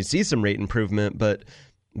and you see some rate improvement, but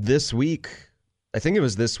this week I think it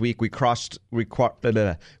was this week we crossed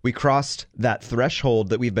that threshold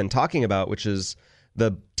that we've been talking about, which is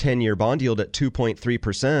the 10-year bond yield at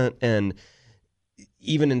 2.3%. And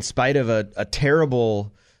even in spite of a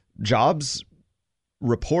terrible jobs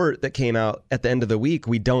report that came out at the end of the week,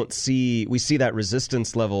 we see that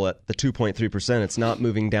resistance level at the 2.3%. It's not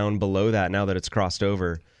moving down below that now that it's crossed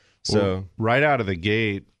over. So right out of the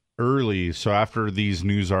gate, early, so after these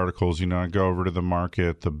news articles, I go over to the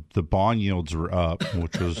market, the bond yields were up,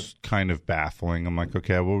 which was kind of baffling. I'm like,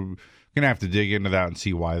 okay, well, we're going to have to dig into that and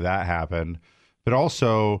see why that happened. But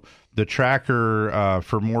also, the tracker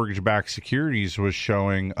for mortgage-backed securities was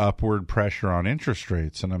showing upward pressure on interest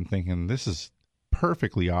rates, and I'm thinking, this is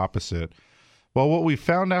perfectly opposite. Well, what we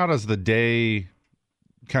found out as the day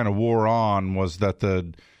kind of wore on was that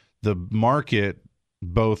the market,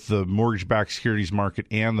 both the mortgage-backed securities market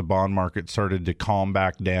and the bond market, started to calm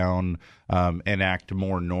back down and act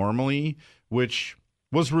more normally, which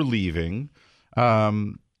was relieving.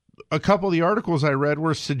 A couple of the articles I read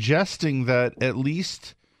were suggesting that at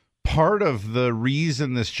least part of the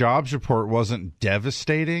reason this jobs report wasn't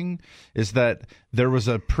devastating is that there was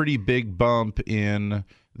a pretty big bump in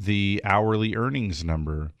the hourly earnings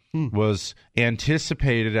number. Was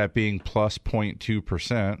anticipated at being plus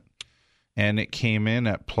 0.2%. And it came in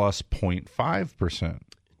at plus 0.5%.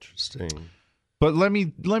 Interesting. But let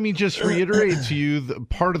me just reiterate to you the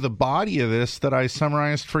part of the body of this that I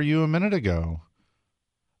summarized for you a minute ago.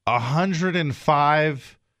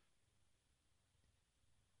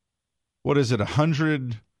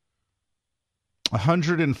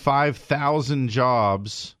 105,000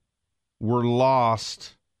 jobs were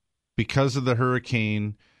lost because of the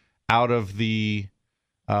hurricane out of the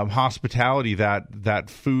hospitality, that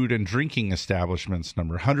food and drinking establishments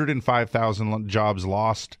number. 105,000 jobs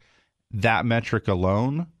lost, that metric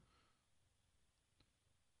alone.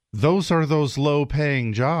 Those are those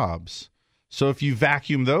low-paying jobs. So if you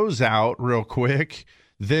vacuum those out real quick,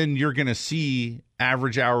 then you're going to see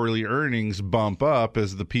average hourly earnings bump up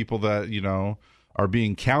as the people that, are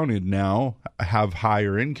being counted now have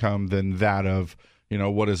higher income than that of,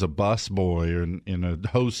 what is a busboy and a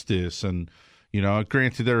hostess. And,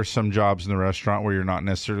 granted, there are some jobs in the restaurant where you're not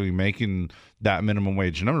necessarily making that minimum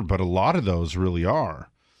wage number, but a lot of those really are.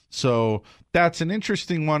 So that's an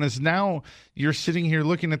interesting one, is now you're sitting here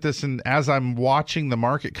looking at this, and as I'm watching the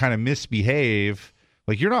market kind of misbehave,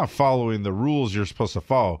 like you're not following the rules you're supposed to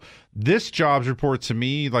follow. This jobs report to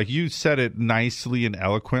me, like you said it nicely and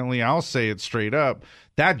eloquently, I'll say it straight up.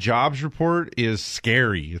 That jobs report is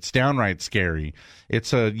scary. It's downright scary.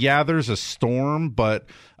 It's there's a storm, but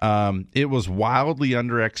it was wildly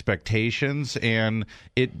under expectations, and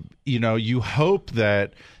you hope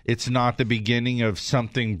that it's not the beginning of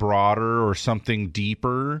something broader or something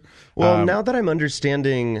deeper. Well, now that I'm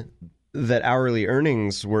understanding that hourly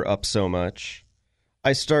earnings were up so much,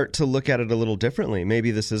 I start to look at it a little differently. Maybe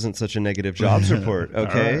this isn't such a negative jobs report.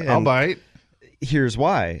 Okay, right, I'll bite. Here's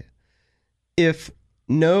why. If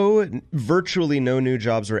virtually no new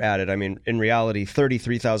jobs were added, I mean, in reality,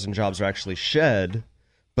 33,000 jobs are actually shed,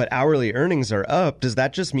 but hourly earnings are up, does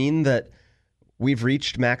that just mean that we've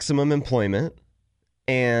reached maximum employment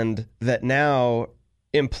and that now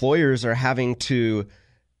employers are having to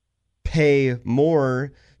pay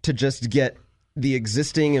more to just get the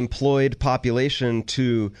existing employed population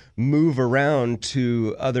to move around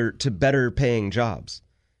to better paying jobs?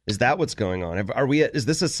 Is that what's going on? Is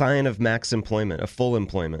this a sign of max employment, of full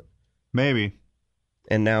employment? Maybe.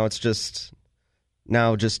 And now it's just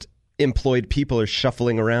employed people are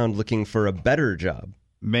shuffling around looking for a better job.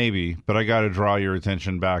 Maybe, but I got to draw your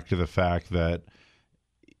attention back to the fact that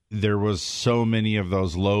there was so many of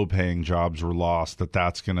those low-paying jobs were lost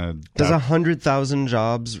that's going to... Does 100,000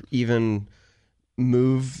 jobs even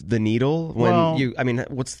move the needle?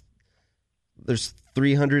 There's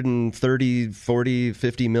 330, 40,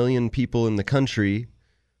 50 million people in the country.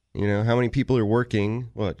 How many people are working?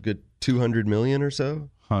 What, good 200 million or so?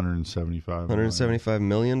 175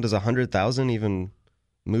 million. Does 100,000 even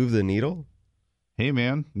move the needle? Hey,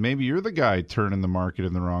 man, maybe you're the guy turning the market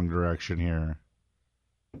in the wrong direction here.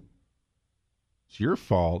 It's your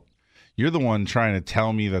fault. You're the one trying to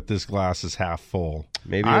tell me that this glass is half full.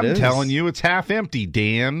 Maybe I'm telling you it's half empty,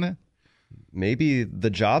 Dan. Maybe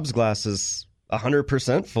the jobs glass is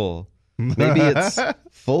 100% full. Maybe it's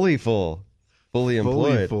fully full, fully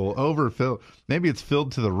employed. Fully full, overfilled. Maybe it's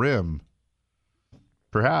filled to the rim.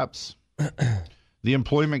 Perhaps. The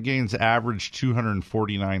employment gains averaged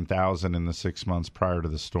 249,000 in the 6 months prior to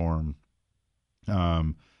the storm.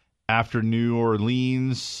 After New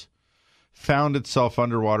Orleans found itself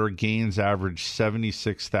underwater. Gains averaged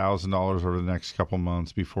 $76,000 over the next couple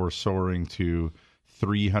months before soaring to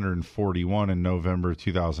 $341 in November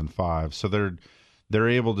 2005. So they're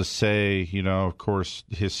able to say, of course,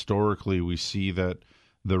 historically we see that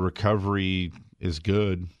the recovery is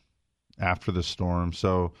good after the storm.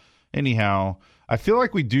 So anyhow, I feel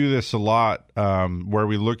like we do this a lot, where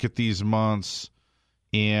we look at these months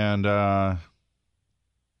and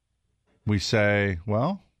we say,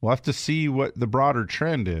 well, we'll have to see what the broader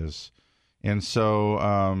trend is. And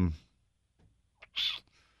so,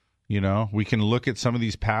 we can look at some of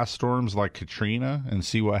these past storms like Katrina and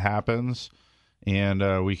see what happens.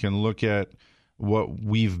 And we can look at what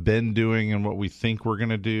we've been doing and what we think we're going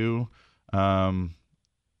to do. And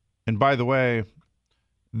by the way,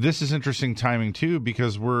 this is interesting timing too,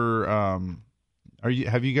 because we're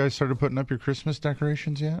have you guys started putting up your Christmas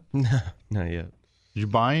decorations yet? No, not yet. Did you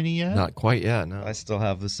buy any yet? Not quite yet, no. I still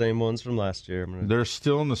have the same ones from last year. They're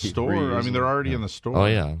still in the store. I mean, they're already in the store. Oh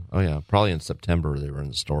yeah. Probably in September they were in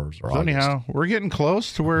the stores. Or so anyhow, we're getting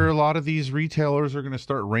close to where a lot of these retailers are going to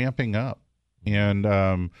start ramping up.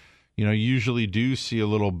 And, usually do see a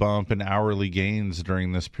little bump in hourly gains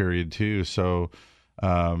during this period too. So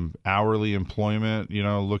hourly employment,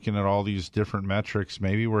 looking at all these different metrics,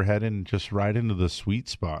 maybe we're heading just right into the sweet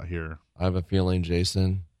spot here. I have a feeling,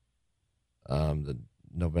 Jason, the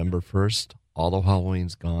November 1st, all the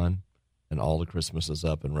Halloween's gone and all the Christmas is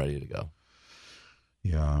up and ready to go.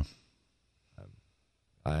 Yeah.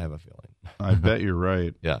 I have a feeling. I bet you're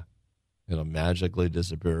right. Yeah. It'll magically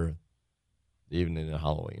disappear the evening of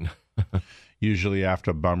Halloween. Usually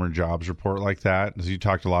after a bummer jobs report like that, as you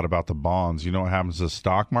talked a lot about the bonds, you know what happens to the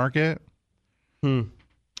stock market?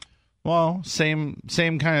 Well, same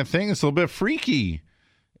kind of thing. It's a little bit freaky.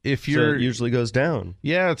 If you're, so it usually goes down.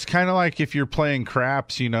 Yeah, it's kind of like if you're playing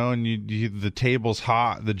craps, and the table's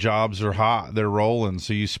hot, the jobs are hot, they're rolling,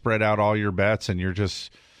 so you spread out all your bets, and you're just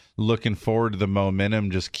looking forward to the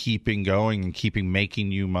momentum just keeping going and keeping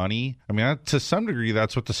making you money. I mean, to some degree,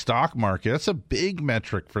 that's what the stock market, that's a big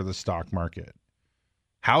metric for the stock market.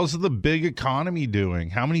 How's the big economy doing?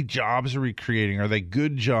 How many jobs are we creating? Are they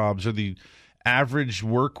good jobs? Are the average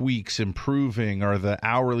work weeks improving? Are the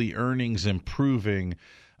hourly earnings improving?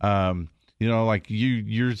 Like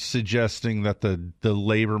you're suggesting that the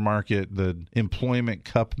labor market, the employment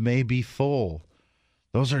cup may be full.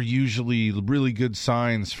 Those are usually really good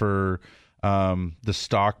signs for the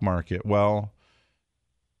stock market. Well,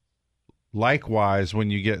 likewise,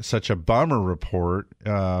 when you get such a bummer report,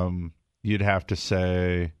 you'd have to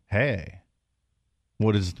say, hey,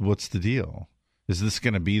 what's the deal? Is this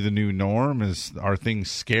going to be the new norm? Are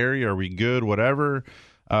things scary? Are we good? Whatever.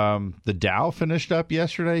 The Dow finished up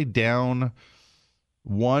yesterday down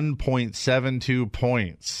 1.72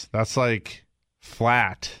 points. That's like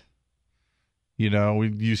flat. We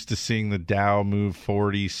used to seeing the Dow move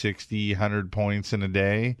 40, 60, 100 points in a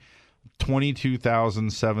day.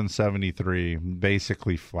 22,773,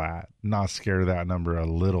 basically flat. Not scared of that number a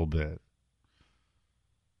little bit.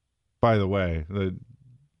 By the way, the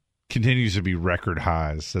continues to be record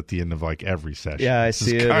highs at the end of like every session. Yeah, I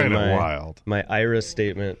see it. Kind of wild. My IRA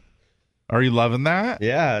statement. Are you loving that?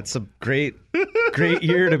 Yeah, it's a great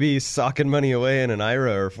year to be socking money away in an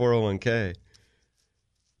IRA or 401k.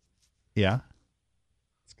 Yeah.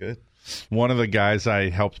 It's good. One of the guys I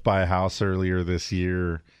helped buy a house earlier this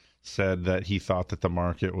year said that he thought that the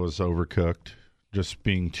market was overcooked, just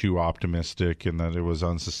being too optimistic, and that it was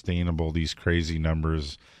unsustainable, these crazy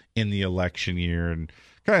numbers in the election year, and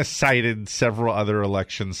kind of cited several other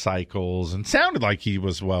election cycles and sounded like he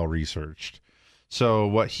was well researched. So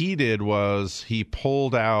what he did was he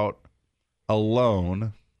pulled out a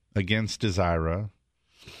loan against his IRA,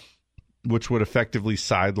 which would effectively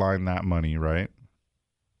sideline that money, right?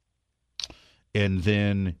 And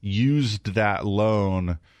then used that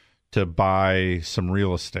loan to buy some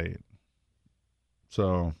real estate.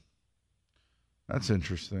 So that's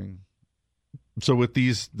interesting. So with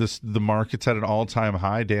the market's at an all-time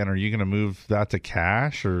high, Dan, are you going to move that to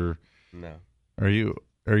cash, or no? Are you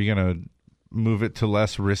going to move it to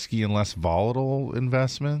less risky and less volatile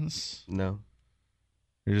investments? No.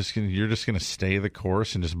 You're just going to stay the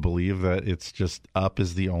course and just believe that it's just up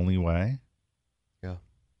is the only way? Yeah.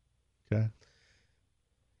 Okay.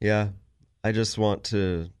 Yeah. I just want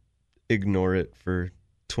to ignore it for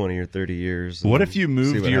 20 or 30 years. What if you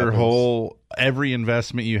moved your every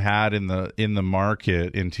investment you had in the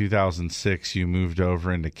market in 2006, you moved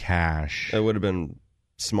over into cash? That would have been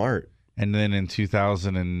smart. And then in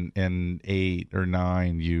 2008 or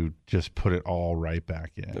 9, you just put it all right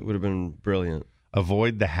back in. It would have been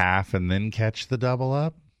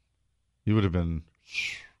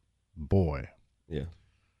boy. Yeah.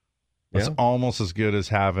 It's almost as good as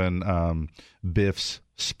having Biff's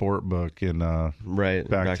sport book in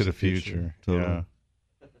Back to the Future. Totally. Yeah.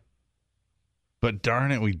 But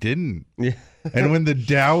darn it, we didn't. Yeah. And when the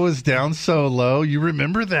Dow was down so low, you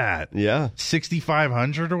remember that? Yeah.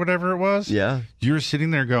 6,500 or whatever it was? Yeah. You were sitting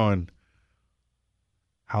there going,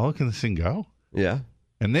 how low can this thing go? Yeah.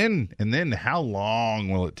 And then how long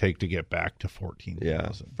will it take to get back to 14,000?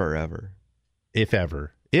 Yeah, forever. If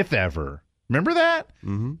ever. If ever. Remember that?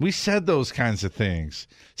 Mm-hmm. We said those kinds of things.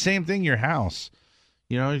 Same thing, your house.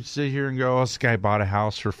 You know, you sit here and go, oh, this guy bought a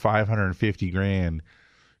house for $550,000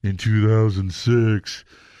 in 2006.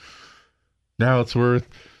 Now it's worth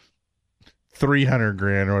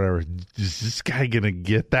 $300,000 or whatever. Is this guy going to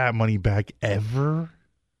get that money back ever?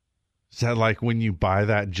 Is that like when you buy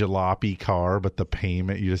that jalopy car, but the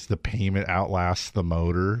payment outlasts the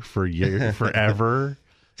motor for forever?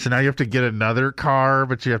 So now you have to get another car,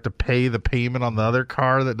 but you have to pay the payment on the other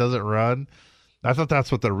car that doesn't run. I thought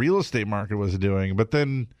that's what the real estate market was doing. But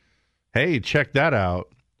then, hey, check that out.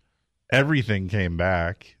 Everything came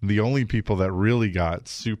back. The only people that really got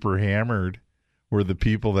super hammered were the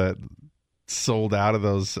people that sold out of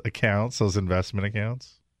those accounts, those investment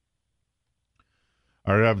accounts.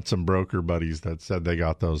 I have some broker buddies that said they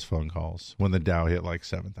got those phone calls when the Dow hit like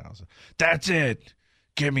 7,000. That's it.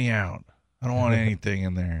 Get me out. I don't want anything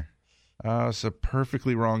in there. It's a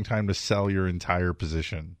perfectly wrong time to sell your entire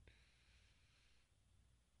position.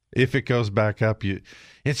 If it goes back up,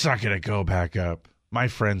 it's not going to go back up. My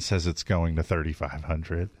friend says it's going to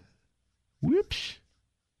 3,500. Whoops.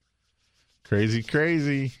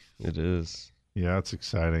 Crazy. It is. Yeah, it's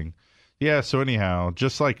exciting. Yeah, so anyhow,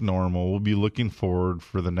 just like normal, we'll be looking forward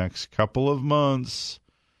for the next couple of months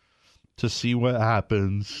to see what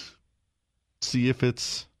happens. See if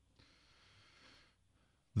it's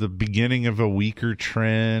the beginning of a weaker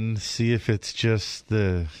trend. See if it's just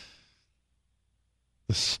the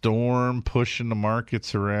storm pushing the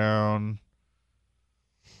markets around.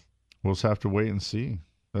 We'll just have to wait and see.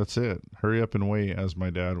 That's it. Hurry up and wait, as my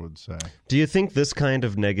dad would say. Do you think this kind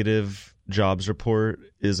of negative jobs report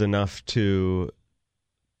is enough to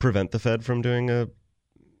prevent the Fed from doing a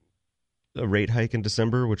rate hike in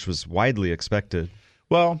December, which was widely expected?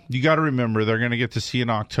 Well, you got to remember they're going to get to see an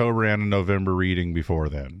October and a November reading before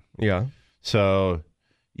then. Yeah. So,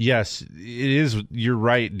 yes, it is. You're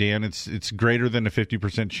right, Dan. It's greater than a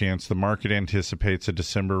 50% chance. The market anticipates a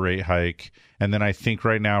December rate hike. And then I think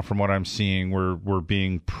right now, from what I'm seeing, we're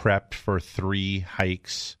being prepped for 3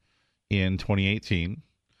 hikes in 2018.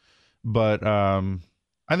 But I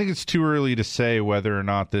think it's too early to say whether or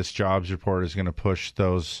not this jobs report is going to push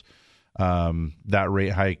those that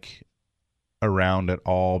rate hike around at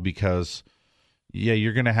all, because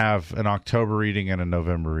you're going to have an October reading and a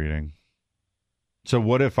November reading. So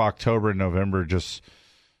what if October and November just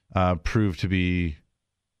prove to be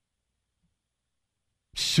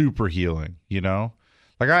super healing, you know?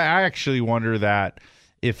 Like I actually wonder that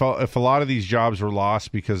if a lot of these jobs were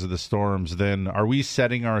lost because of the storms, then are we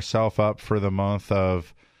setting ourselves up for the month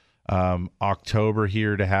of October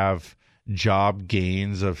here to have job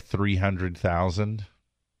gains of 300,000,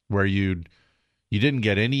 where you didn't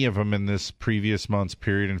get any of them in this previous month's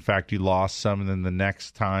period. In fact, you lost some, and then the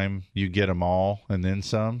next time you get them all and then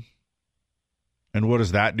some. And what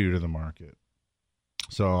does that do to the market?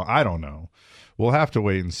 So I don't know. We'll have to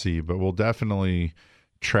wait and see, but we'll definitely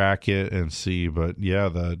track it and see. But yeah,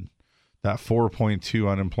 that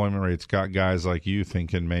 4.2 unemployment rate's got guys like you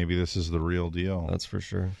thinking maybe this is the real deal. That's for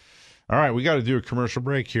sure. All right, we got to do a commercial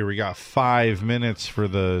break here. We got 5 minutes for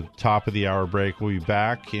the top of the hour break. We'll be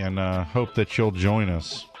back and hope that you'll join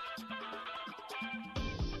us.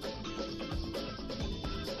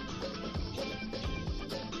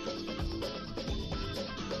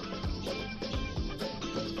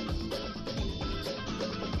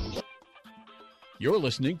 You're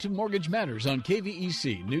listening to Mortgage Matters on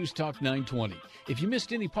KVEC News Talk 920. If you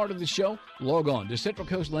missed any part of the show, log on to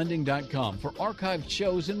CentralCoastLending.com for archived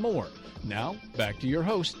shows and more. Now, back to your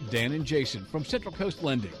hosts, Dan and Jason from Central Coast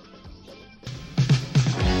Lending.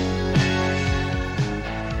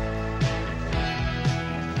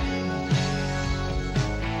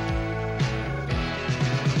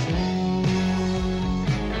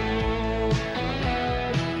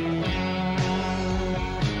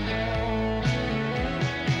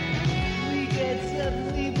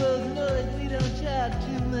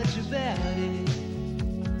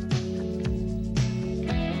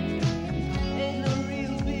 Ain't no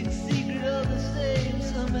real big secret, all the same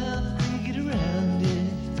somehow.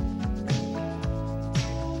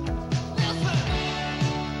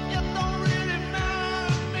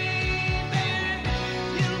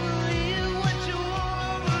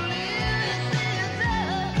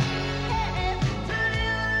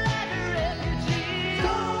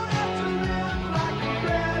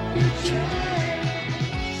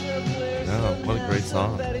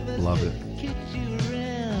 song. Love it.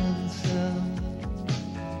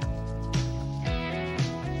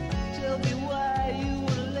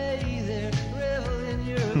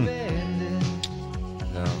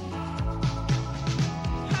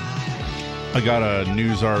 I got a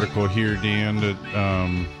news article here, Dan,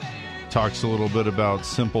 that talks a little bit about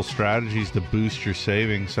simple strategies to boost your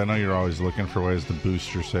savings. I know you're always looking for ways to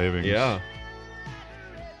boost your savings. Yeah.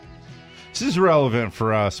 This is relevant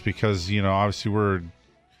for us because, obviously we're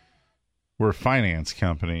a finance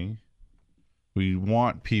company. We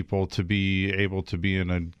want people to be able to be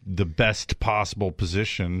in the best possible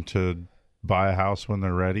position to buy a house when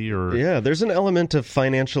they're ready. Yeah, there's an element of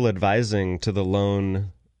financial advising to the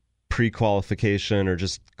loan pre-qualification or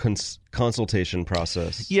just consultation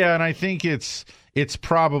process. Yeah, and I think it's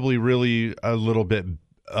probably really a little bit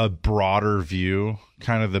a broader view,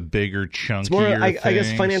 kind of the bigger, chunkier it's more, I guess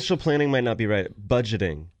things. financial planning might not be right.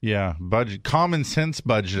 Budgeting. Yeah, common sense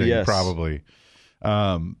budgeting, yes. Probably.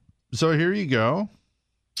 So here you go.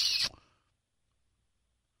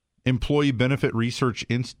 Employee Benefit Research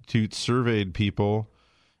Institute surveyed people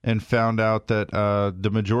and found out that the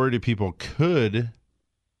majority of people could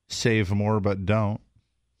save more but don't.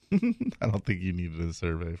 I don't think you needed a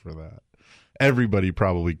survey for that. Everybody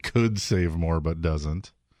probably could save more but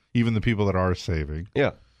doesn't. Even the people that are saving.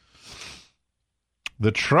 Yeah.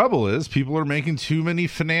 The trouble is people are making too many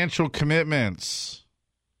financial commitments.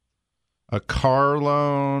 A car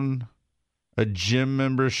loan, a gym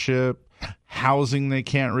membership, housing they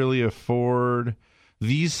can't really afford.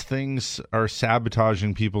 These things are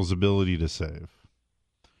sabotaging people's ability to save.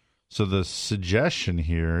 So the suggestion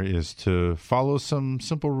here is to follow some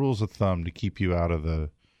simple rules of thumb to keep you out of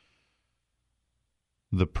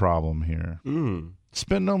the problem here.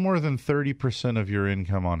 Spend no more than 30% of your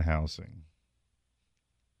income on housing.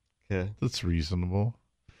 Okay. That's reasonable.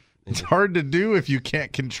 It's hard to do if you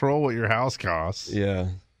can't control what your house costs. Yeah.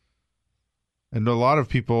 And a lot of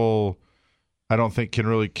people, I don't think, can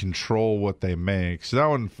really control what they make. So that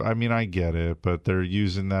one, I mean, I get it, but they're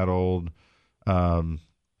using that old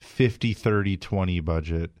 50-30-20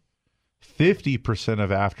 budget. 50% of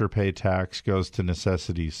afterpay tax goes to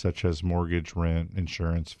necessities such as mortgage, rent,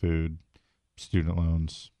 insurance, food, student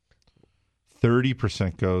loans.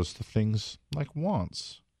 30% goes to things like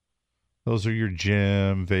wants. Those are your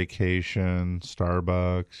gym, vacation,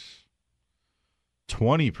 Starbucks.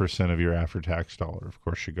 20% of your after-tax dollar, of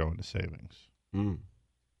course, should go into savings.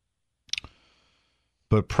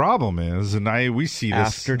 But problem is, and we see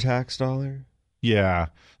this after-tax dollar. Yeah.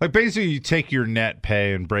 Like basically you take your net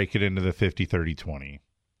pay and break it into the 50-30-20.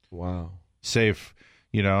 Wow. Save,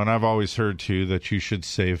 and I've always heard too that you should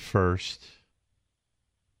save first.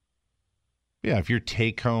 Yeah, if your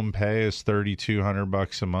take-home pay is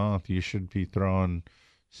 $3,200 a month, you should be throwing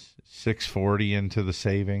 $640 into the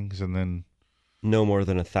savings, and then no more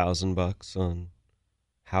than $1,000 on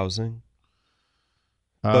housing.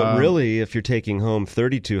 But really, if you're taking home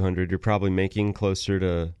 $3,200, you're probably making closer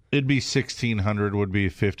to. It'd be $1,600 would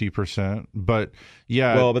be 50%, but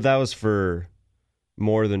yeah. Well, but that was for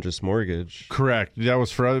more than just mortgage. Correct. That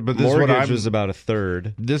was for other. But this mortgage was about a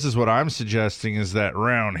third. This is what I'm suggesting is that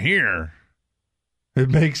around here, it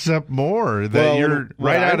makes up more. That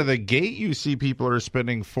out of the gate, you see people are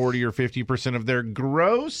spending 40 or 50% of their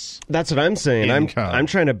gross. That's what I'm saying. Income. I'm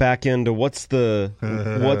trying to back into what's the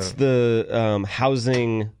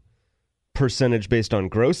housing percentage based on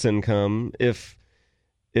gross income. If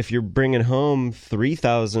you're bringing home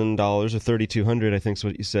 $3,000 or $3,200, I think is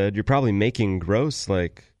what you said, you're probably making gross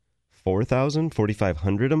like $4,000,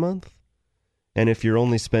 $4,500 a month. And if you're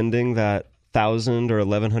only spending that $1,000 or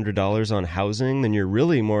 $1,100 on housing, then you're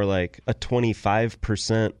really more like a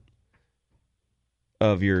 25%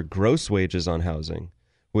 of your gross wages on housing,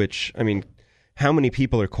 which, I mean, how many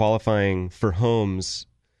people are qualifying for homes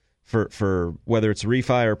for whether it's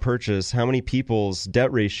refi or purchase? How many people's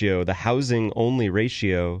debt ratio, the housing only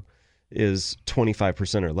ratio, is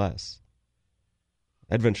 25% or less?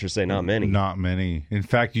 I'd venture to say not many. Not many. In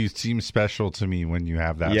fact, you seem special to me when you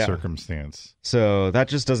have that circumstance. So that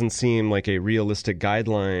just doesn't seem like a realistic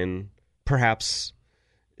guideline. Perhaps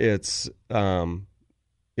it's, our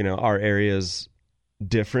area's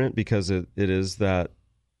different because it is that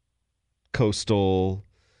coastal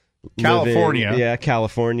California. Living. Yeah,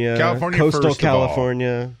 California. Coastal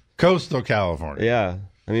California. Coastal California. Yeah.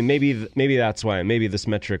 I mean, maybe that's why. Maybe this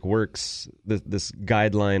metric works. This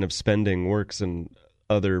guideline of spending works in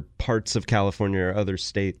other parts of California or other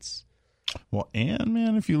states. Well, and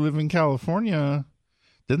man, if you live in California,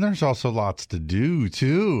 then there's also lots to do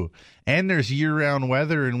too, and there's year-round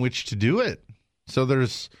weather in which to do it. So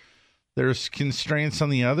there's there's constraints on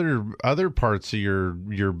the other parts of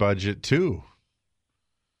your budget too.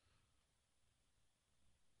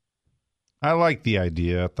 I like the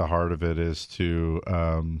idea at the heart of it is to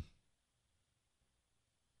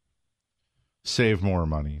save more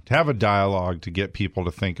money, to have a dialogue to get people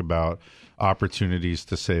to think about opportunities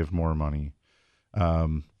to save more money.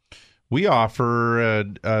 We offer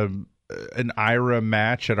an IRA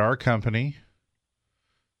match at our company.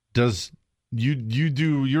 Does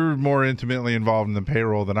you're more intimately involved in the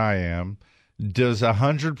payroll than I am. Does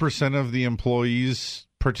 100% of the employees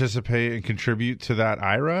participate and contribute to that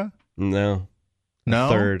IRA? No.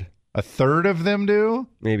 No? A third of them do?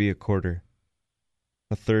 Maybe a quarter.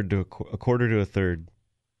 A quarter to a third.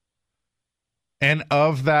 And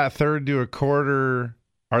of that third to a quarter,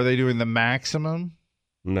 are they doing the maximum?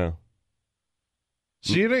 No.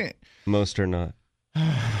 So you didn't... Most are not.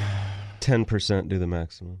 10% do the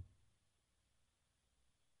maximum.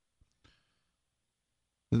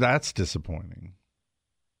 That's disappointing.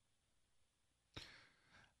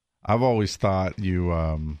 I've always thought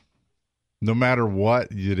you, no matter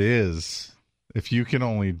what it is, if you can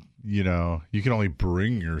only, you can only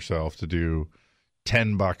bring yourself to do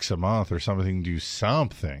 $10 a month or something, do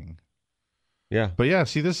something. Yeah. But yeah,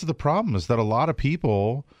 see, this is the problem, is that a lot of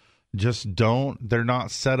people just they're not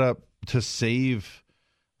set up to save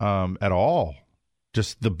at all.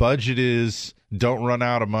 Just the budget is don't run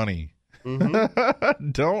out of money.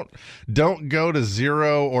 Mm-hmm. Don't go to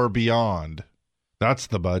zero or beyond. That's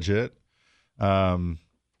the budget. You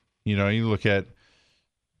look at,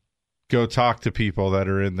 go talk to people that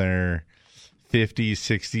are in their 50s,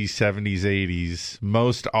 60s, 70s, 80s.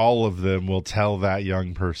 Most all of them will tell that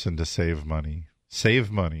young person to save money.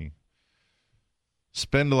 Save money.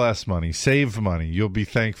 Spend less money. Save money. You'll be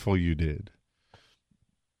thankful you did.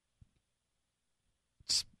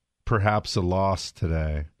 It's perhaps a loss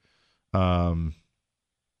today.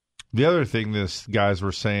 The other thing this guys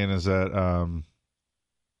were saying is that,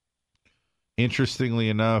 interestingly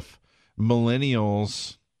enough,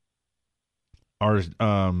 millennials are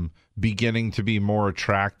beginning to be more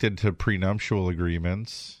attracted to prenuptial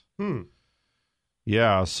agreements.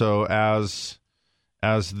 Yeah, so as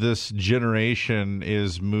this generation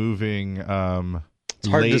is moving, it's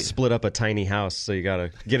hard to split up a tiny house, so you got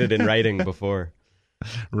to get it in writing before.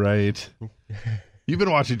 Right. You've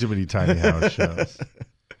been watching too many tiny house shows.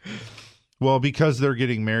 Well, because they're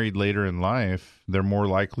getting married later in life, they're more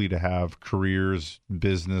likely to have careers,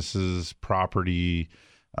 businesses, property,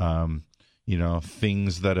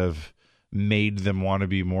 things that have made them want to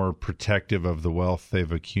be more protective of the wealth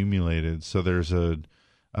they've accumulated. So there's a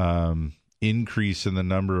increase in the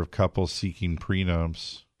number of couples seeking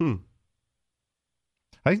prenups. I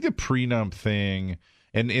think the prenup thing,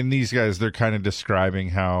 and in these guys, they're kind of describing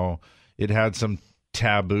how it had some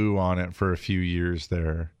taboo on it for a few years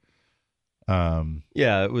there.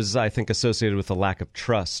 Yeah, it was, I think, associated with a lack of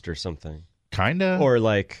trust or something. Kind of. Or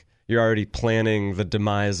like you're already planning the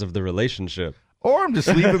demise of the relationship. Or I'm just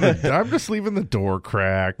leaving the door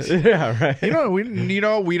cracked. Yeah, right.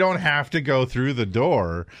 We don't have to go through the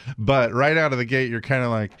door, but right out of the gate, you're kind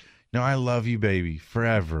of like, no, I love you, baby,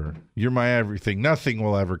 forever. You're my everything. Nothing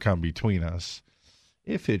will ever come between us.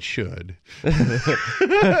 If it should.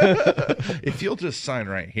 If you'll just sign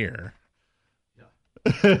right here.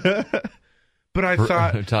 But I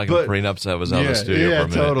thought... I'm talking prenups. I was out of the studio for a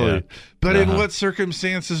minute. Totally. Yeah. But in what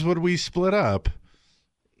circumstances would we split up?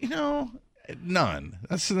 None.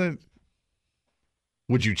 That's the...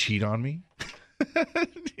 Would you cheat on me?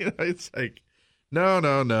 It's like,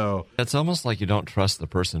 no. It's almost like you don't trust the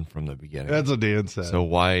person from the beginning. That's what Dan said. So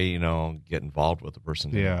why, get involved with the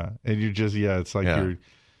person? Yeah. And you're just, it's like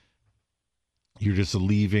you're just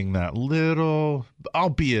leaving that little,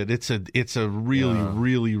 albeit it's a really,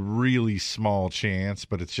 really, really small chance,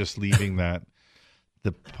 but it's just leaving that,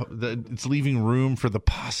 it's leaving room for the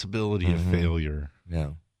possibility of failure.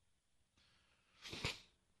 Yeah.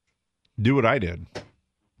 Do what I did.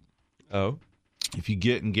 Oh. If you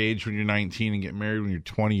get engaged when you're 19 and get married when you're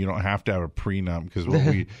 20, you don't have to have a prenup because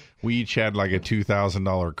we each had like a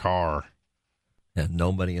 $2,000 car. And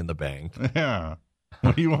no money in the bank. Yeah.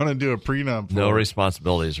 What do you want to do a prenup for? No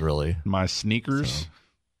responsibilities, really. My sneakers?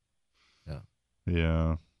 So,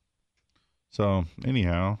 yeah. So,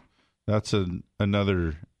 anyhow, that's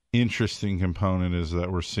another interesting component is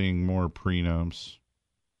that we're seeing more prenups.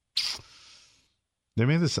 They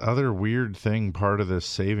made this other weird thing part of this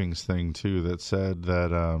savings thing, too, that said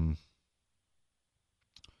that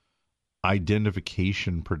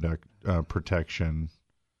identification protection...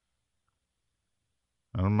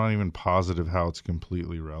 I'm not even positive how it's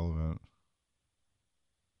completely relevant.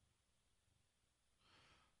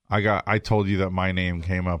 I told you that my name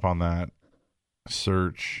came up on that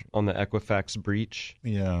search. On the Equifax breach?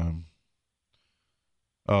 Yeah.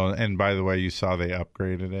 Oh, and by the way, you saw they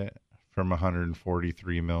upgraded it from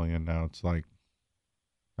 143 million. Now it's like,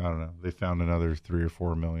 I don't know. They found another 3 or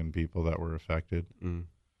 4 million people that were affected. Mm.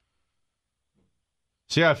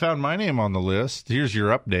 So yeah, I found my name on the list. Here's your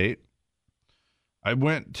update. I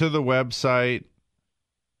went to the website.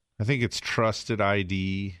 I think it's Trusted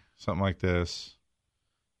ID, something like this.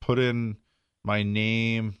 Put in my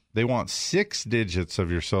name. They want 6 digits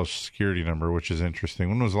of your social security number, which is interesting.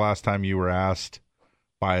 When was the last time you were asked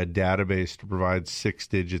by a database to provide 6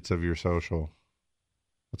 digits of your social?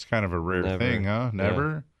 That's kind of a rare thing, huh?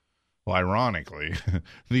 Never? Yeah. Well, ironically,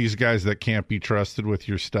 these guys that can't be trusted with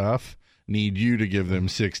your stuff need you to give them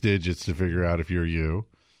 6 digits to figure out if you're you.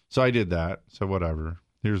 So I did that. So whatever.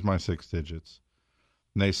 Here's my 6 digits.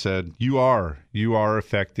 And they said, you are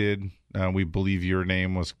affected. We believe your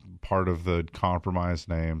name was part of the compromised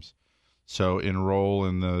names. So enroll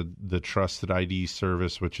in the Trusted ID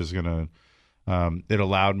service, which is going to, it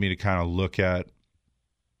allowed me to kind of look at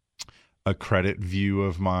a credit view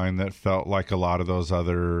of mine that felt like a lot of those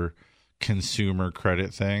other consumer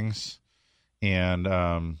credit things. And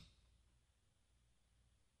I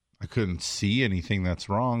couldn't see anything that's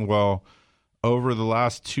wrong. Well, over the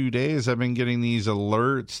last 2 days, I've been getting these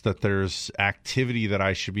alerts that there's activity that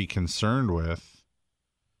I should be concerned with.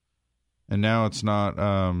 And now it's not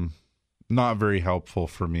very helpful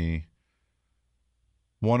for me.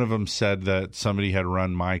 One of them said that somebody had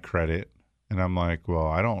run my credit. And I'm like, well,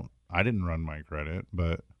 I didn't run my credit,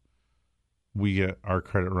 but we get our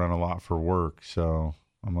credit run a lot for work. So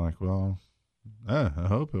I'm like, well, I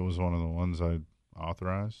hope it was one of the ones I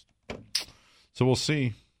authorized. So we'll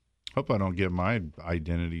see. Hope I don't get my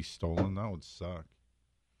identity stolen. That would suck.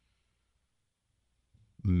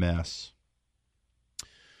 Mess.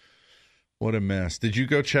 What a mess. Did you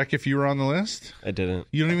go check if you were on the list? I didn't.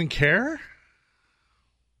 You don't even care?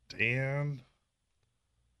 Dan.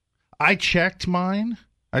 I checked mine.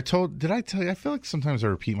 Did I tell you? I feel like sometimes I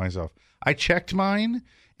repeat myself. I checked mine,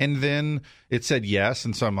 and then it said yes,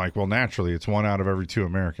 and so I'm like, well, naturally, it's 1 out of every 2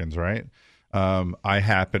 Americans, right? I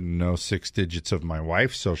happen to know 6 digits of my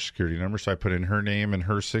wife's social security number, so I put in her name and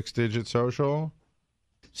her 6-digit social.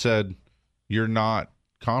 Said, you're not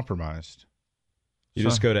compromised. You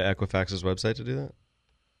just go to Equifax's website to do that?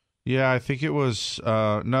 Yeah, I think it was,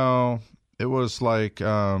 no, it was like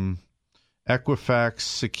Equifax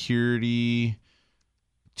Security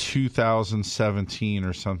 2017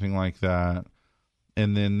 or something like that.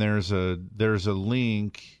 And then there's a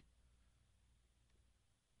link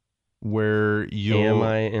where Am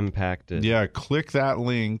I impacted? Yeah, click that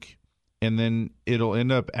link, and then it'll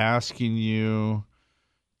end up asking you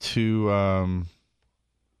to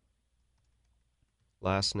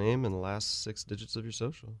last name and last 6 digits of your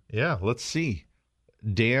social. Yeah, let's see.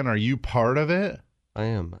 Dan, are you part of it? I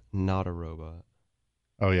am not a robot.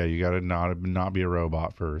 Oh yeah, you got to not be a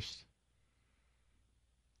robot first.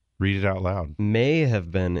 Read it out loud. May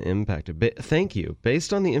have been impacted. Thank you.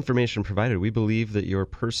 Based on the information provided, we believe that your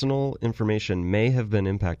personal information may have been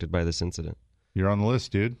impacted by this incident. You're on the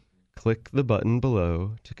list, dude. Click the button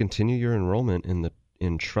below to continue your enrollment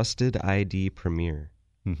in Trusted ID Premier.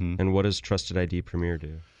 Mm-hmm. And what does Trusted ID Premier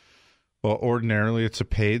do? Well, ordinarily it's a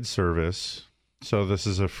paid service. So this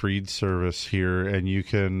is a freed service here, and you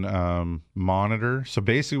can monitor. So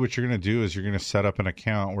basically what you're going to do is you're going to set up an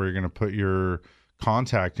account where you're going to put your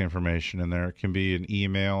contact information in there. It can be an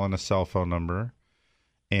email and a cell phone number,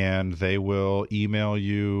 and they will email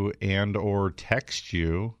you and or text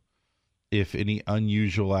you if any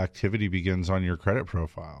unusual activity begins on your credit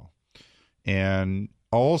profile. And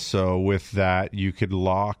also with that, you could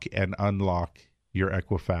lock and unlock your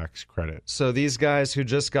Equifax credit. So these guys who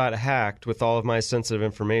just got hacked with all of my sensitive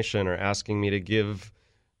information are asking me to give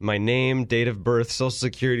my name, date of birth, social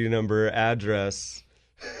security number, address.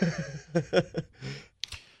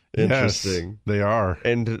 Interesting. Yes, they are.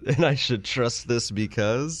 And I should trust this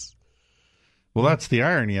because? Well, that's the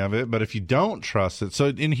irony of it. But if you don't trust it,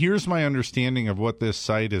 and here's my understanding of what this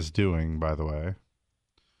site is doing, by the way.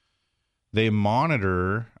 They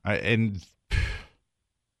monitor, and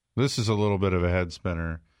this is a little bit of a head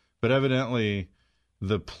spinner, but evidently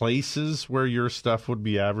the places where your stuff would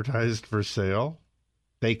be advertised for sale,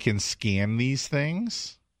 they can scan these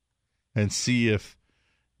things and see if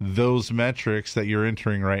those metrics that you're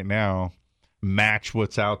entering right now match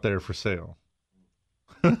what's out there for sale.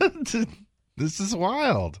 This is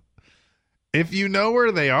wild. If you know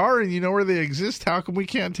where they are and you know where they exist, how come we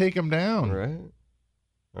can't take them down?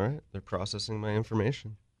 All right. They're processing my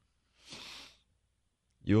information.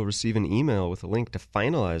 you'll receive an email with a link to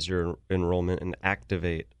finalize your enrollment and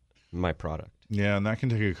activate my product. Yeah, and that can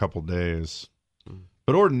take a couple days.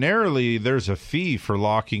 But ordinarily, there's a fee for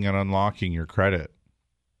locking and unlocking your credit.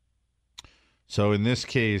 So in this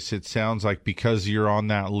case, it sounds like because you're on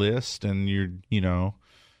that list and you're,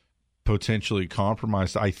 potentially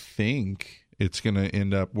compromised, I think it's going to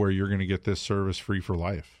end up where you're going to get this service free for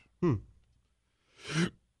life.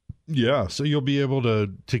 Yeah, so you'll be able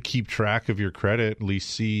to keep track of your credit, at least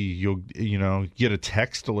see, you'll get a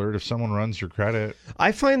text alert if someone runs your credit.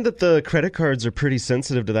 I find that the credit cards are pretty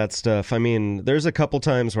sensitive to that stuff. I mean, there's a couple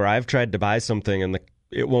times where I've tried to buy something and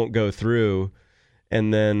it won't go through,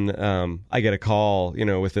 and then I get a call,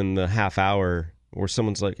 within the half hour where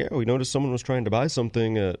someone's like, yeah, we noticed someone was trying to buy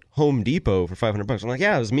something at Home Depot for $500. I'm like,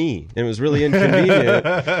 yeah, it was me. And it was really inconvenient.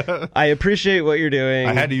 I appreciate what you're doing.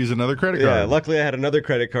 I had to use another credit card. Yeah, luckily I had another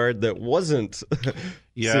credit card that wasn't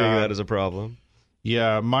seeing that as a problem.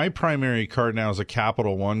 Yeah, my primary card now is a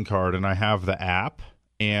Capital One card, and I have the app.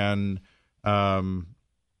 And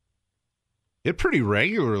it pretty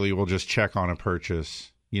regularly will just check on a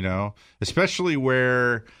purchase, especially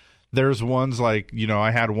where there's ones like,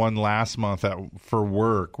 I had one last month for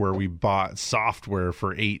work where we bought software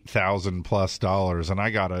for $8,000+ and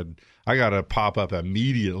I got a pop up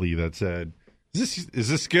immediately that said, is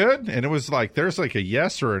this good? And it was like, there's like a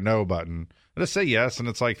yes or a no button. I just say yes, and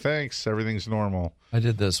it's like, thanks, everything's normal. I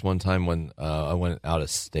did this one time when I went out of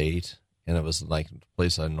state, and it was like a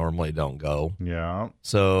place I normally don't go. Yeah.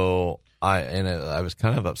 So I was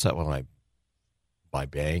kind of upset with my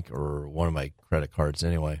bank or one of my credit cards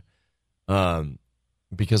anyway.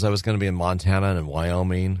 Because I was going to be in Montana and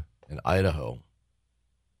Wyoming and Idaho.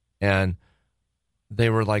 And they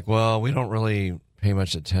were like, well, we don't really pay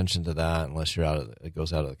much attention to that unless it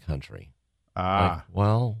goes out of the country. Like,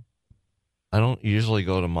 well, I don't usually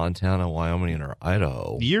go to Montana, Wyoming, or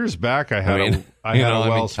Idaho. Years back, I had a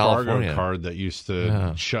Wells Fargo card that used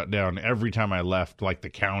to shut down every time I left, like the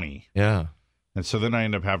county. Yeah. And so then I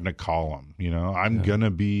end up having to call them. I'm going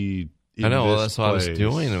to be... I know. Well, that's what I was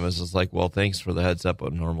doing. It was just like, well, thanks for the heads up,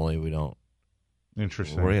 but normally we don't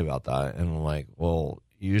worry about that. And I'm like, well,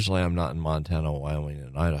 usually I'm not in Montana, Wyoming,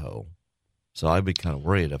 and Idaho. So I'd be kind of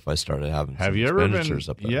worried if I started having some expenditures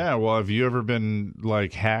up there. Yeah, well, have you ever been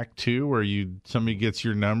like hacked too, where somebody gets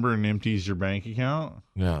your number and empties your bank account?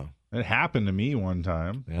 Yeah. It happened to me one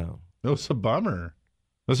time. Yeah. It was a bummer.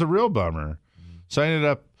 It was a real bummer. So I ended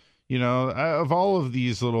up, of all of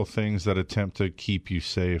these little things that attempt to keep you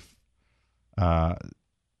safe,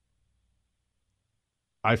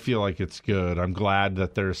 I feel like it's good. I'm glad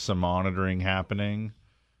that there's some monitoring happening,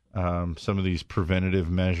 some of these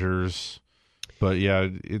preventative measures. But yeah,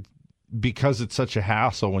 because it's such a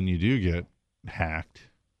hassle when you do get hacked,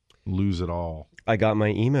 lose it all. I got my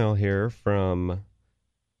email here from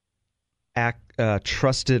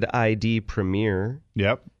Trusted ID Premier.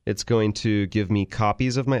 Yep. It's going to give me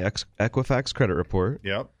copies of my Equifax credit report.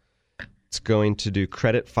 Yep. It's going to do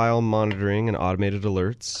credit file monitoring and automated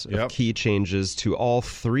alerts of key changes to all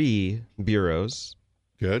 3 bureaus.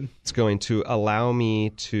 Good. It's going to allow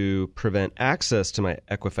me to prevent access to my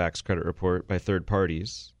Equifax credit report by third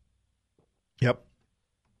parties. Yep.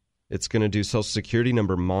 It's going to do Social Security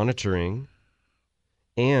number monitoring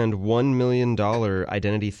and $1 million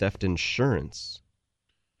identity theft insurance.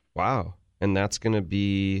 Wow. And that's going to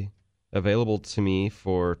be available to me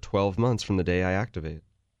for 12 months from the day I activate.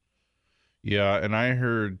 Yeah, and I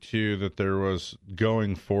heard, too, that there was,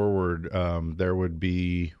 going forward, there would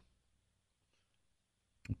be,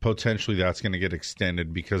 potentially that's going to get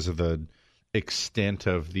extended because of the extent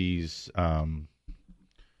of these,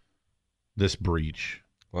 this breach.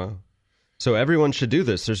 Wow. So everyone should do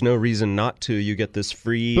this. There's no reason not to. You get this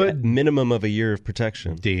free minimum of a year of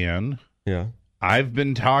protection. Dan. Yeah. I've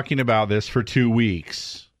been talking about this for 2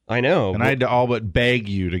 weeks. I know. And I had to all but beg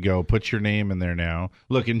you to go put your name in there now.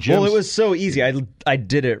 Look, and Jim. Well, it was so easy. I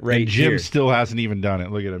did it right Jim here. Still hasn't even done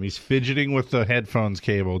it. Look at him. He's fidgeting with the headphones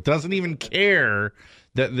cable. Doesn't even care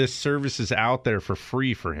that this service is out there for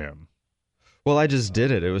free for him. Well, I just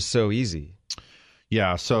did it. It was so easy.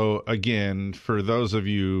 Yeah. So, again, for those of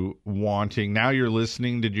you wanting, now you're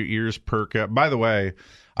listening, did your ears perk up? By the way,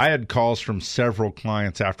 I had calls from several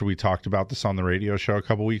clients after we talked about this on the radio show a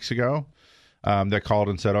couple weeks ago. That called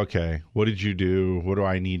and said, okay, what did you do? What do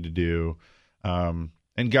I need to do? And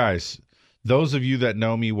guys, those of you that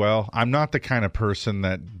know me well, I'm not the kind of person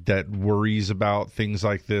that worries about things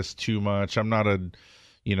like this too much. I'm not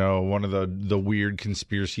one of the weird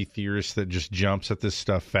conspiracy theorists that just jumps at this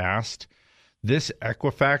stuff fast. This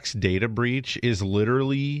Equifax data breach is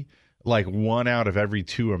literally like 1 out of every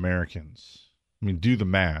 2 Americans. I mean, do the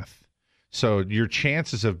math. So your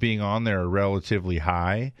chances of being on there are relatively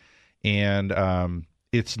high, and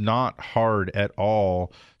it's not hard at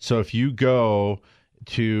all. So if you go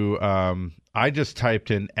to, I just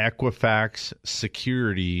typed in Equifax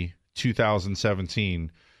Security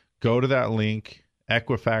 2017. Go to that link,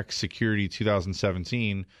 Equifax Security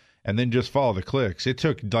 2017, and then just follow the clicks. It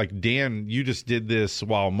took, like, Dan, you just did this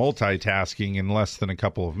while multitasking in less than a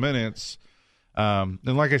couple of minutes. And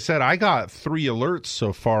like I said, I got 3 alerts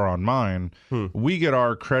so far on mine. We get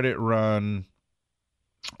our credit run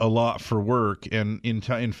a lot for work, and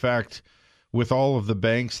in fact, with all of the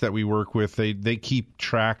banks that we work with, they keep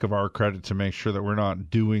track of our credit to make sure that we're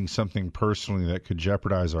not doing something personally that could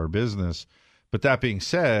jeopardize our business. But that being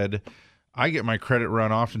said, I get my credit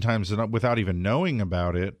run oftentimes without even knowing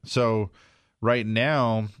about it. So right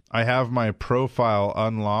now, I have my profile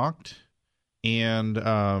unlocked, and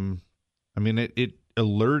it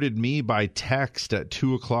alerted me by text at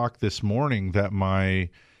 2:00 this morning that my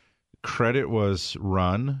credit was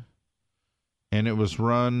run, and it was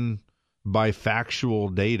run by factual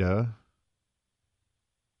data,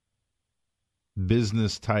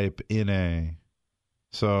 business type NA.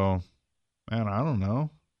 So, man, I don't know.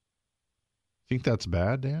 Think that's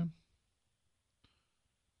bad, Dan?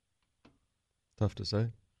 Tough to say.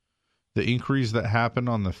 The inquiries that happened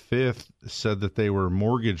on the 5th said that they were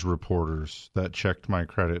mortgage reporters that checked my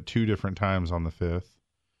credit 2 different times on the 5th.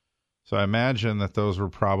 So I imagine that those were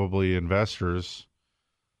probably investors.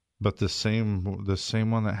 But the same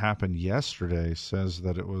one that happened yesterday says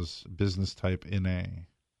that it was business type NA.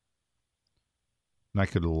 And I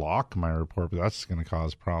could lock my report, but that's going to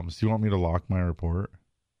cause problems. Do you want me to lock my report?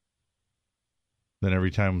 Then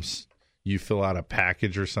every time you fill out a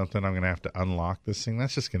package or something, I'm going to have to unlock this thing.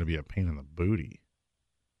 That's just going to be a pain in the booty.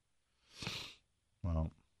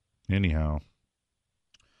 Well, anyhow.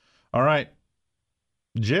 All right.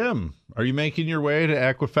 Jim, are you making your way to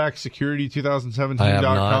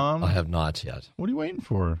EquifaxSecurity2017.com? I have not yet. What are you waiting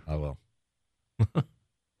for? I will.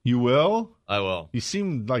 You will? I will. You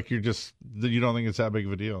seem like you don't think it's that big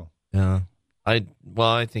of a deal. Yeah. I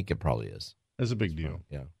think it probably is. It's a big deal.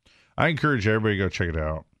 Yeah. I encourage everybody to go check it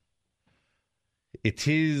out. It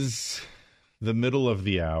is the middle of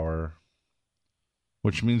the hour,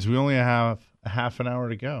 which means we only have a half an hour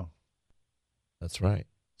to go. That's right.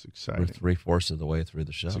 It's exciting. We're 3/4 of the way through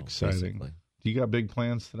the show. It's exciting. Basically. Do you got big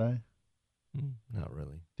plans today? Not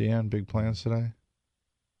really. Dan, big plans today?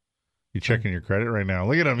 You checking your credit right now?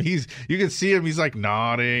 Look at him. You can see him. He's like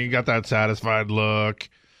nodding. Got that satisfied look.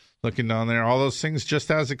 Looking down there. All those things just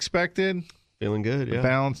as expected. Feeling good, yeah.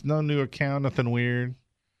 Balance. No new account. Nothing weird.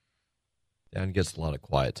 Dan gets a lot of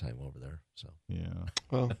quiet time over there. So yeah.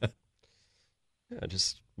 Well, I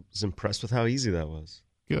just was impressed with how easy that was.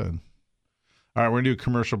 Good. All right, we're going to do a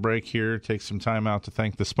commercial break here. Take some time out to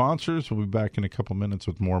thank the sponsors. We'll be back in a couple minutes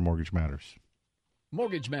with more Mortgage Matters.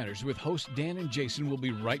 Mortgage Matters with hosts Dan and Jason will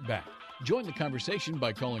be right back. Join the conversation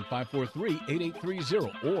by calling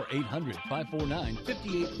 543-8830 or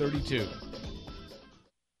 800-549-5832.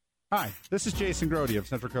 Hi, this is Jason Grody of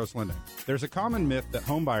Central Coast Lending. There's a common myth that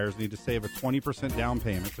home buyers need to save a 20% down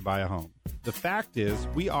payment to buy a home. The fact is,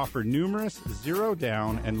 we offer numerous zero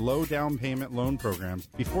down and low down payment loan programs.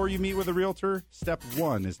 Before you meet with a realtor, step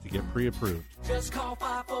 1 is to get pre-approved. Just call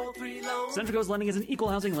 543-LOAN. Central Coast Lending is an equal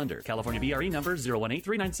housing lender. California BRE number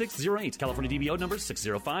 018-39608. California DBO number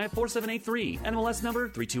 605-4783. NMLS number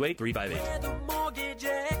 328358. We're the mortgage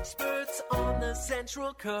experts on the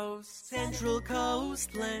Central Coast. Central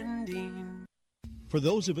Coast Lending. For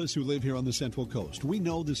those of us who live here on the Central Coast, we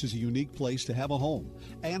know this is a unique place to have a home.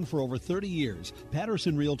 And for over 30 years,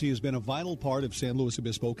 Patterson Realty has been a vital part of San Luis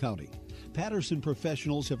Obispo County. Patterson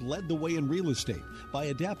professionals have led the way in real estate by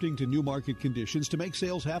adapting to new market conditions to make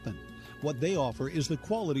sales happen. What they offer is the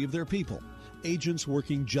quality of their people, agents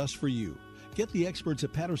working just for you. Get the experts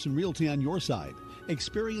at Patterson Realty on your side.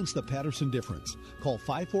 Experience the Patterson difference. Call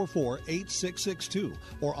 544-8662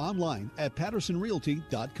 or online at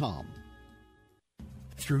pattersonrealty.com.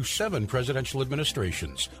 Through 7 presidential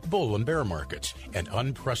administrations, bull and bear markets, and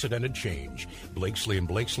unprecedented change, Blakesley &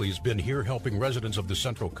 Blakesley has been here helping residents of the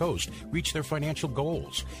Central Coast reach their financial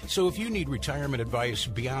goals. So if you need retirement advice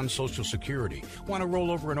beyond Social Security, want to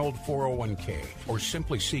roll over an old 401k, or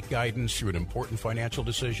simply seek guidance through an important financial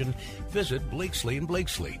decision, visit Blakesley &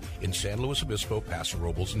 Blakesley in San Luis Obispo, Paso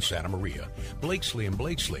Robles, and Santa Maria. Blakesley &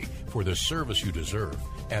 Blakesley for the service you deserve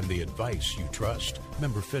and the advice you trust.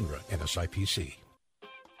 Member FINRA and SIPC.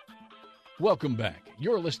 Welcome back.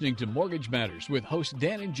 You're listening to Mortgage Matters with hosts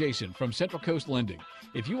Dan and Jason from Central Coast Lending.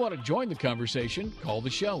 If you want to join the conversation, call the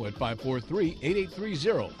show at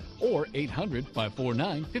 543-8830 or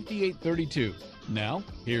 800-549-5832. Now,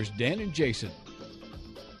 here's Dan and Jason.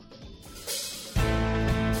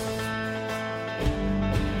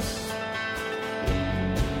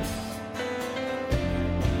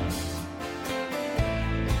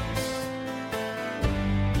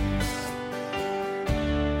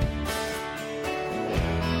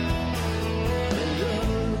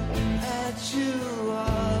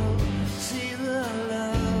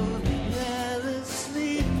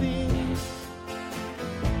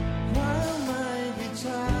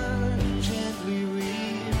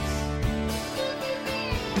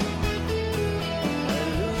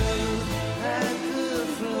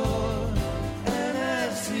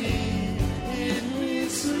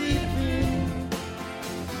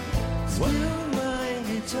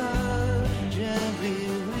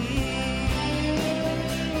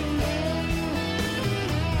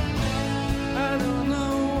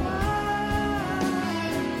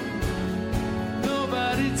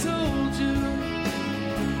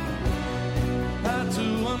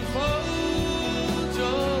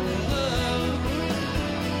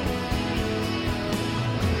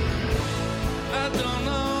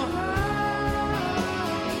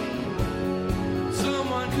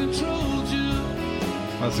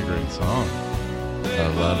 That's a great song. I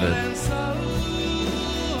love it.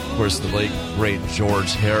 Of course, the late, great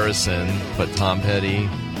George Harrison, but Tom Petty,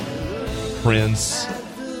 Prince,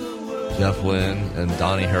 Jeff Lynne, and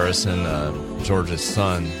Donnie Harrison, George's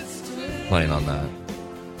son, playing on that.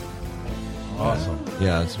 Awesome.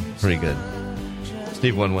 Yeah, it's pretty good.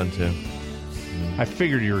 Steve Wynn won too. I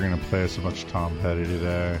figured you were going to play us a bunch of Tom Petty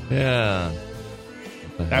today. Yeah.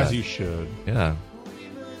 As you should. Yeah.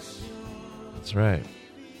 That's right.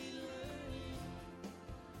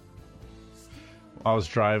 I was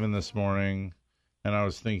driving this morning, and I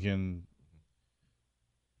was thinking,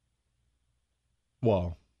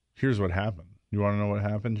 well, here's what happened. You want to know what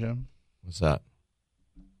happened, Jim? What's that?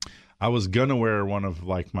 I was going to wear one of,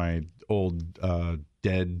 like, my old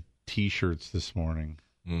Dead T-shirts this morning.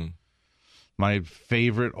 Mm. My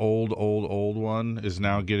favorite old one is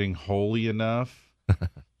now getting holy enough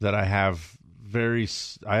that I have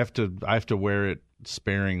to wear it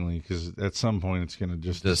sparingly because at some point it's going to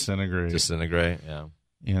just disintegrate. Yeah.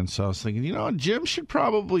 And so I was thinking, Jim should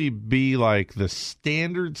probably be like the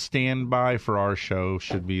standard standby for our show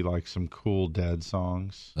should be like some cool Dead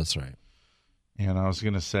songs. That's right. And I was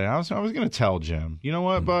going to say, I was going to tell Jim, you know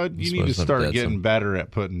what, bud? You need to start getting better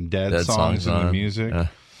at putting Dead songs in the music.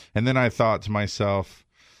 And then I thought to myself,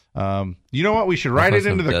 you know what? We should write it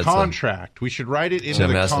into the contract. We should write it into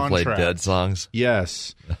the contract. Jim has to play Dead songs?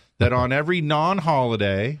 Yes. That on every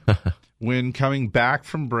non-holiday, when coming back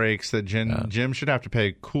from breaks, that Jim should have to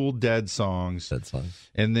play cool Dead songs. Dead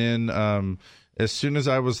songs. And then as soon as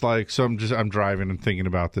I was like, so I'm driving and thinking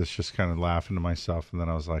about this, just kind of laughing to myself. And then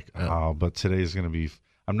I was like, but today's going to be,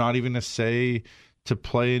 I'm not even going to say to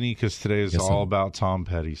play any because today is all about Tom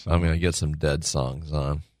Petty songs. I'm going to get some Dead songs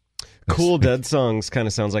on. Cool Dead songs kind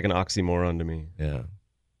of sounds like an oxymoron to me. Yeah.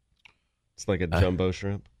 It's like a jumbo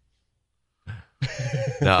shrimp.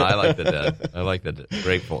 No, I like the Dead. I like the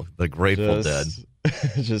Grateful Dead.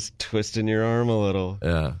 Just twisting your arm a little.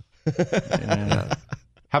 Yeah.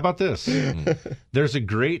 How about this? There's a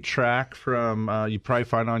great track from, you probably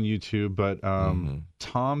find on YouTube, but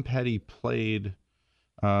Tom Petty played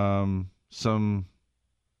some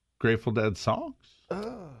Grateful Dead songs.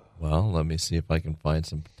 Well, let me see if I can find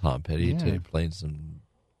some Tom Petty playing some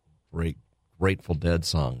Grateful Dead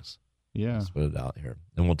songs. Yeah. Let's put it out here.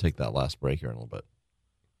 And we'll take that last break here in a little bit.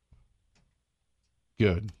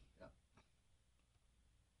 Good.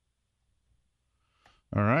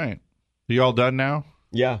 All right. Are you all done now?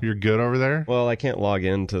 Yeah. You're good over there? Well, I can't log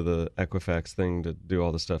into the Equifax thing to do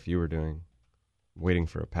all the stuff you were doing. I'm waiting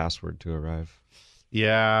for a password to arrive.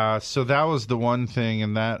 Yeah, so that was the one thing,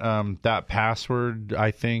 and that password,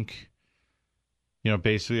 I think,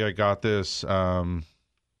 basically I got this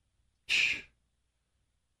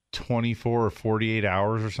 24 or 48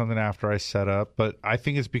 hours or something after I set up, but I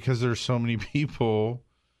think it's because there's so many people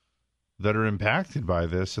that are impacted by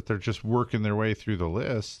this that they're just working their way through the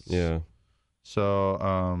lists. Yeah.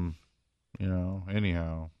 So,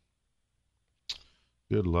 anyhow,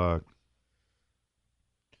 good luck.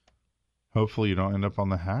 Hopefully you don't end up on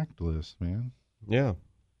the hacked list, man. Yeah.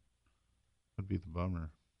 That'd be the bummer.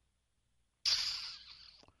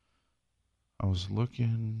 I was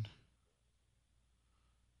looking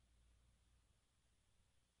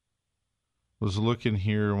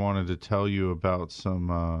here, wanted to tell you about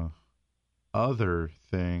some other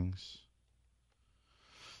things.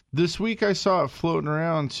 This week I saw it floating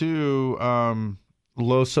around too.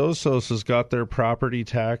 Los Osos has got their property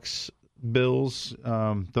tax bills.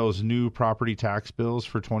 Those new property tax bills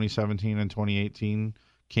for 2017 and 2018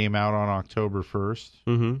 came out on October 1st.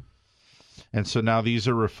 Mm-hmm. And so now these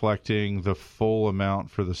are reflecting the full amount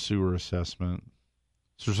for the sewer assessment.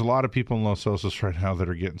 So there's a lot of people in Los Osos right now that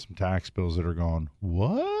are getting some tax bills that are going,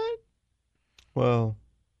 what? Well,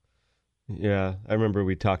 yeah, I remember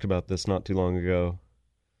we talked about this not too long ago.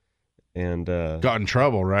 And got in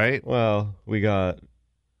trouble, right? Well, we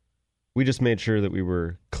just made sure that we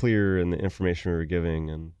were clear in the information we were giving.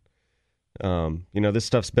 And, this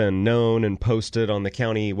stuff's been known and posted on the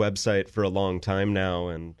county website for a long time now.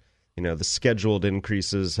 And, the scheduled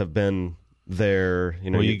increases have been there.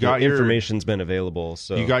 Information's been available.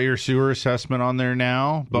 So you got your sewer assessment on there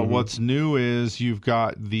now. But what's new is you've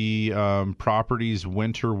got the property's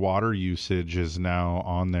winter water usage is now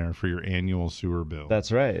on there for your annual sewer bill.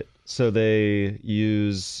 That's right. So they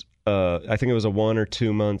use, I think it was a 1 or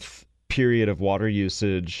 2 month period of water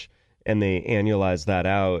usage, and they annualized that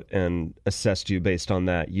out and assessed you based on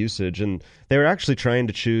that usage. And they were actually trying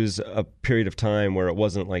to choose a period of time where it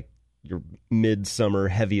wasn't like your midsummer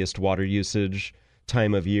heaviest water usage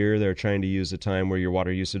time of year. They're trying to use a time where your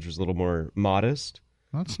water usage was a little more modest.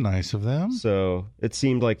 That's nice of them. So it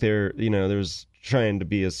seemed like there's trying to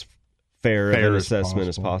be as fair of an assessment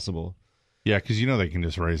as possible. Yeah, because they can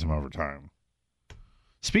just raise them over time.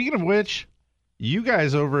 Speaking of which, you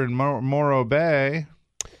guys over in Morro Bay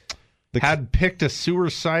had picked a sewer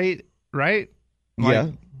site, right?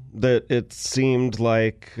 That it seemed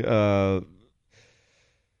like...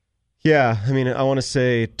 Yeah, I mean, I want to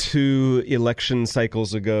say 2 election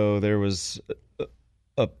cycles ago, there was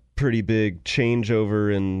a pretty big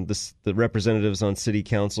changeover in the representatives on city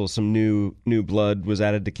council. Some new blood was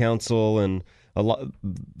added to council, and a lot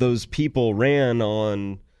those people ran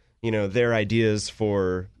on, their ideas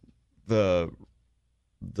for the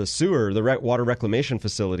sewer, the water reclamation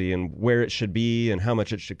facility, and where it should be and how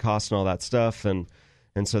much it should cost and all that stuff. And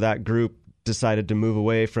so that group decided to move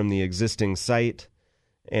away from the existing site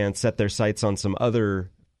and set their sights on some other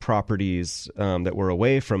properties that were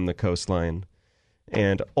away from the coastline.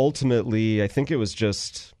 And ultimately, I think it was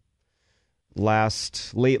just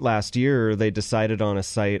late last year, they decided on a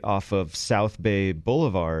site off of South Bay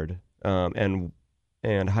Boulevard and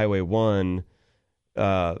Highway 1.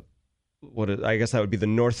 I guess that would be the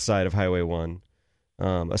north side of Highway 1,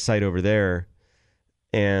 a site over there.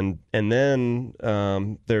 And then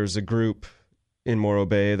there's a group in Morro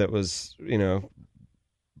Bay that was,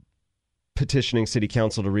 petitioning city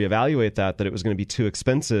council to reevaluate that it was going to be too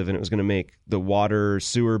expensive and it was going to make the water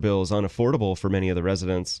sewer bills unaffordable for many of the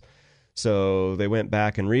residents. So they went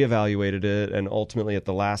back and reevaluated it, and ultimately at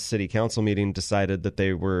the last city council meeting decided that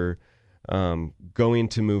they were going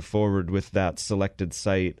to move forward with that selected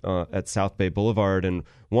site at South Bay Boulevard. And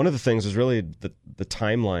one of the things was really the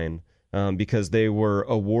timeline, because they were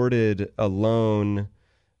awarded a loan.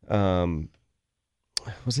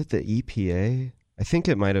 Was it the EPA? I think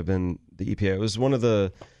it might have been the EPA. It was one of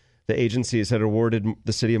the agencies had awarded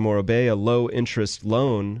the city of Morro Bay a low interest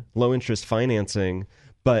financing,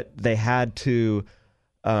 but they had to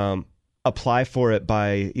apply for it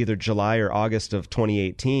by either July or August of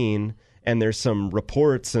 2018. And there's some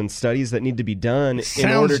reports and studies that need to be done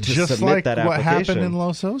in order to submit that application. What happened in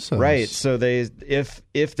Los Osos, right? So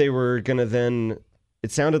if they were going to then,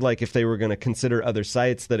 it sounded like if they were going to consider other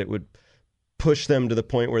sites, that it would push them to the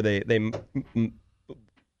point where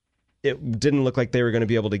it didn't look like they were going to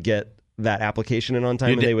be able to get that application in on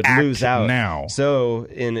time, and they would lose out now. So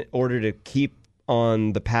in order to keep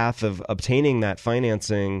on the path of obtaining that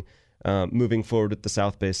financing, moving forward with the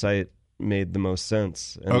South Bay site made the most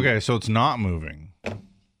sense. And okay, so it's not moving.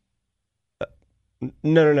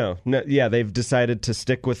 No. Yeah, they've decided to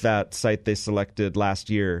stick with that site they selected last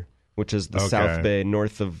year, which is the South Bay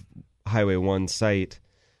north of Highway 1 site.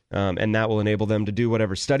 And that will enable them to do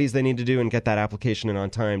whatever studies they need to do and get that application in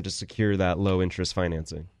on time to secure that low interest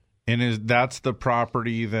financing. And that's the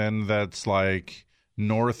property then that's like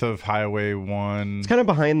north of Highway 1? It's kind of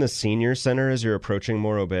behind the senior center as you're approaching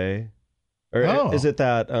Morro Bay. Or is it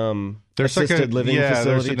that assisted living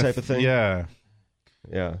facility type of thing? Yeah.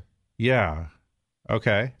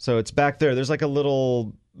 Okay. So it's back there. There's like a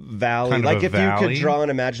little valley. Kind of like a if valley? you could draw an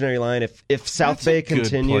imaginary line, if South Bay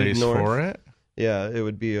continued north. For it. Yeah, it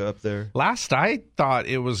would be up there. Last I thought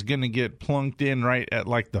it was going to get plunked in right at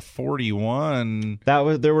like the 41.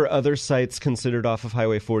 There were other sites considered off of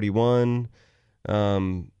Highway 41.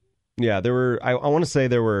 There were. I want to say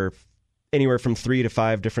there were anywhere from 3 to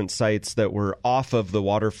 5 different sites that were off of the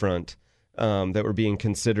waterfront that were being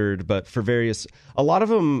considered, but a lot of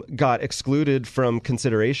them got excluded from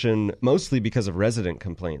consideration mostly because of resident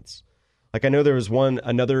complaints. Like I know there was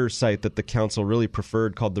another site that the council really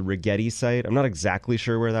preferred called the Rigetti site. I'm not exactly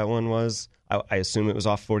sure where that one was. I assume it was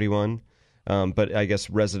off 41, but I guess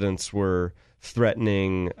residents were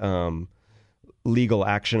threatening legal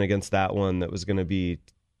action against that one that was going to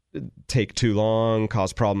take too long,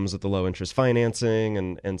 cause problems with the low interest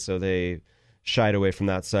financing, and so they shied away from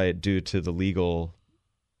that site due to the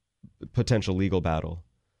potential legal battle.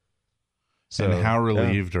 So, and how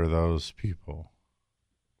relieved are those people?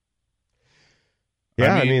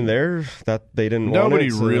 Yeah, I mean they didn't. Nobody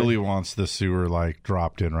want it, so really wants the sewer like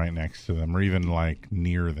dropped in right next to them, or even like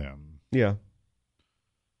near them. Yeah,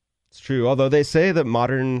 it's true. Although they say that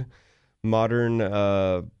modern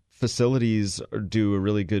facilities do a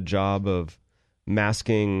really good job of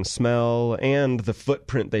masking smell, and the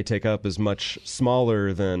footprint they take up is much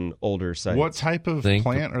smaller than older sites. What type of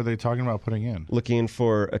plant are they talking about putting in? Looking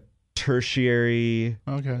for a tertiary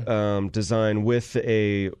design with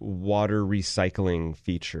a water recycling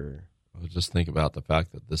feature. Well, just think about the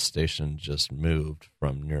fact that this station just moved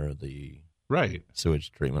from near the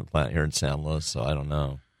sewage treatment plant here in San Luis, so I don't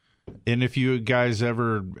know. And if you guys have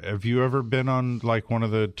you ever been on like one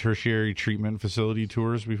of the tertiary treatment facility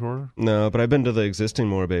tours before? No, but I've been to the existing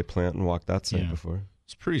Morro plant and walked that site before.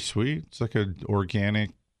 It's pretty sweet. It's like an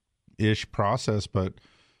organic-ish process, but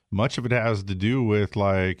much of it has to do with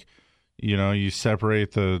like, you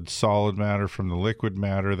separate the solid matter from the liquid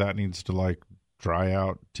matter. That needs to like dry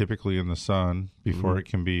out typically in the sun before it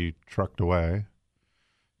can be trucked away.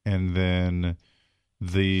 And then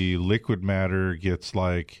the liquid matter gets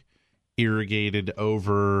like irrigated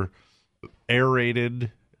over,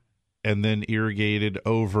 aerated, and then irrigated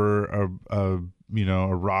over a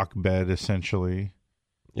rock bed essentially.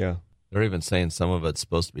 Yeah. They're even saying some of it's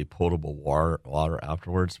supposed to be potable water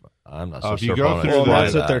afterwards. I'm not so if sure. You go through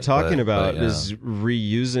that's what they're talking about is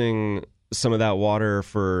reusing some of that water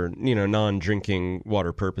for non-drinking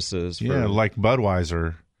water purposes. Like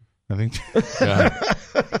Budweiser. I think.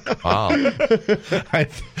 Wow.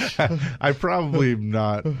 I probably am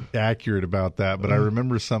not accurate about that, but I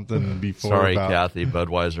remember something before. Sorry, Kathy.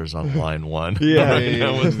 Budweiser's on line one. Yeah,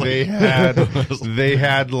 they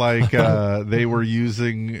had like they were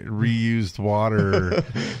using reused water.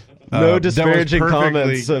 No disparaging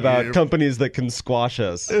comments about companies that can squash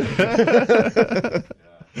us.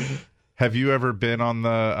 Have you ever been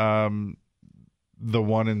on the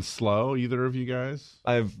one in Slow, either of you guys?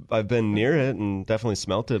 I've been near it and definitely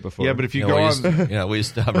smelt it before. Yeah, but if you go on... we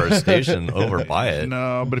used to have our station over by it.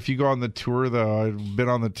 No, but if you go on the tour, though, I've been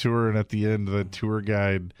on the tour, and at the end, the tour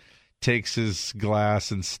guide takes his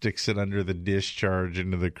glass and sticks it under the discharge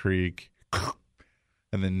into the creek,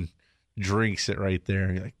 and then drinks it right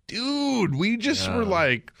there. You're like, dude, we just were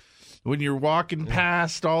like... When you're walking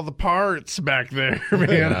past all the parts back there,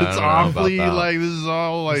 man, it's awfully like this is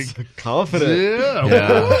all like confident.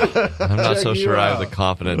 Yeah. I'm not so sure I have the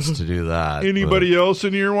confidence to do that. Anybody else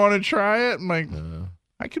in here want to try it? I'm like,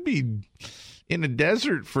 I could be in a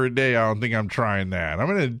desert for a day. I don't think I'm trying that. I'm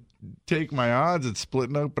going to take my odds at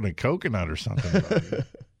splitting open a coconut or something.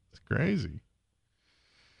 It's crazy.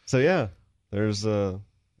 So yeah, there's That's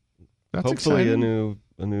hopefully exciting.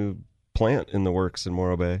 a new plant in the works in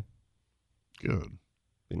Morro Bay. Good.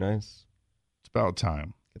 Be nice. It's about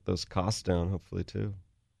time. Get those costs down, hopefully, too.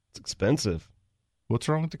 It's expensive. What's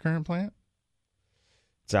wrong with the current plant?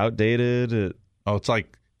 It's outdated. It's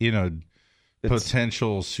like,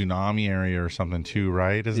 potential tsunami area or something, too,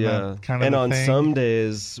 right? Isn't that kind of and the on thing? some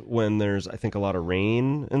days when there's, I think, a lot of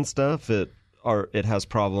rain and stuff, it has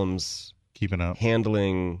problems keeping up,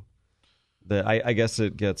 handling I guess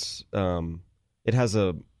it gets, it has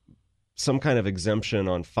some kind of exemption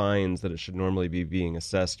on fines that it should normally be being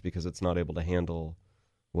assessed because it's not able to handle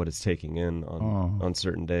what it's taking in on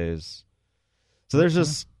certain days. So there's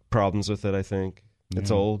just problems with it, I think.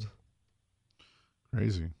 It's old.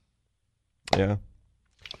 Crazy. Yeah.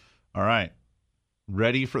 All right.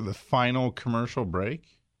 Ready for the final commercial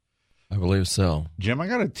break? I believe so. Jim, I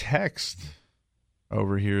got a text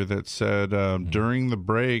over here that said during the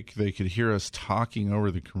break they could hear us talking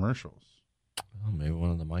over the commercials. Oh, maybe one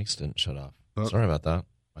of the mics didn't shut off. Sorry about that.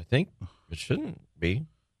 I think it shouldn't be.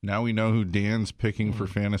 Now we know who Dan's picking for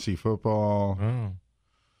fantasy football. Oh.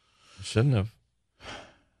 It shouldn't have.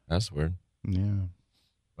 That's weird. Yeah.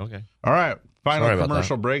 Okay. All right. Final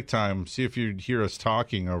commercial break time. See if you hear us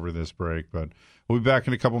talking over this break. But we'll be back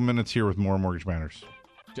in a couple minutes here with more Mortgage Matters.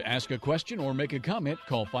 To ask a question or make a comment,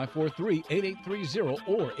 call 543-8830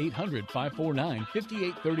 or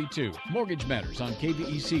 800-549-5832. Mortgage Matters on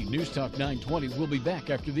KVEC News Talk 920 will be back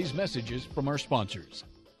after these messages from our sponsors.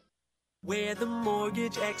 We're the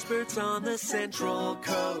mortgage experts on the Central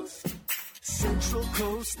Coast. Central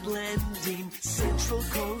Coast Lending, Central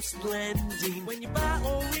Coast Lending. When you buy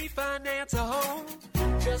or refinance a home,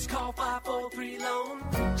 just call 543-LOAN.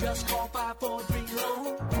 Just call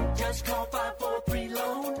 543-LOAN. Just call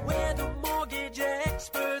 543-LOAN. We're the mortgage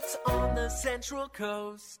experts on the Central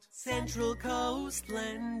Coast. Central Coast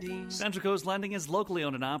Lending. Central Coast Lending is locally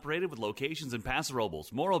owned and operated with locations in Paso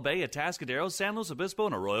Robles, Morro Bay, Atascadero, San Luis Obispo,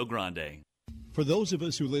 and Arroyo Grande. For those of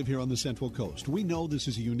us who live here on the Central Coast, we know this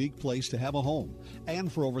is a unique place to have a home. And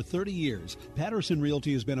for over 30 years, Patterson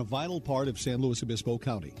Realty has been a vital part of San Luis Obispo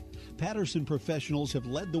County. Patterson professionals have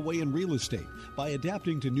led the way in real estate by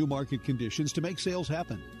adapting to new market conditions to make sales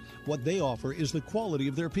happen. What they offer is the quality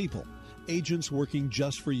of their people, agents working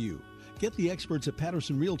just for you. Get the experts at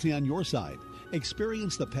Patterson Realty on your side.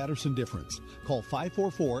 Experience the Patterson difference. Call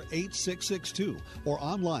 544-8662 or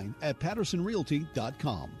online at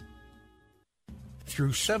pattersonrealty.com.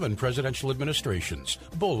 Through 7 presidential administrations,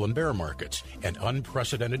 bull and bear markets, and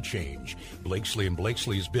unprecedented change, Blakesley &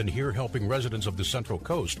 Blakesley has been here helping residents of the Central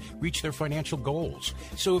Coast reach their financial goals.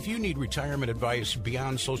 So if you need retirement advice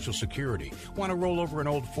beyond Social Security, want to roll over an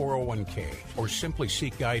old 401k, or simply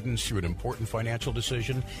seek guidance through an important financial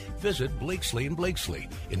decision, visit Blakesley & Blakesley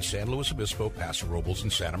in San Luis Obispo, Paso Robles,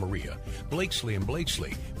 and Santa Maria. Blakesley &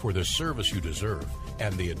 Blakesley for the service you deserve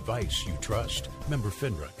and the advice you trust. Member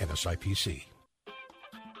FINRA and SIPC.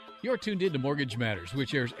 You're tuned in to Mortgage Matters,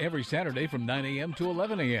 which airs every Saturday from 9 a.m. to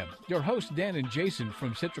 11 a.m. Your hosts, Dan and Jason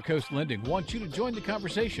from Central Coast Lending, want you to join the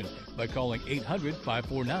conversation by calling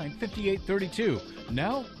 800-549-5832.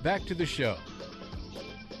 Now, back to the show.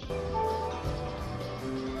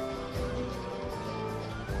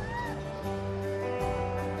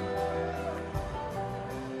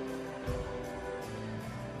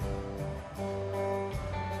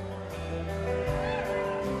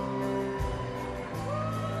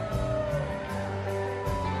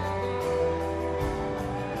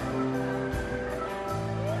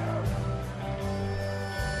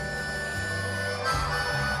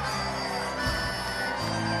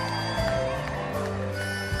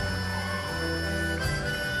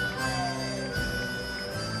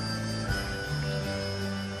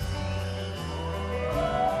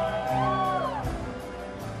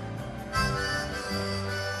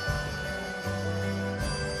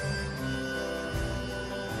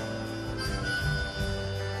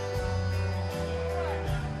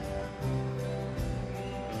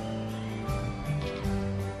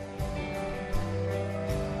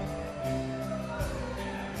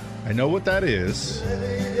 I know what that is.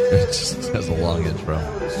 It just has a long intro.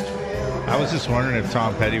 I was just wondering if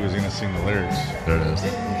Tom Petty was going to sing the lyrics. There it is.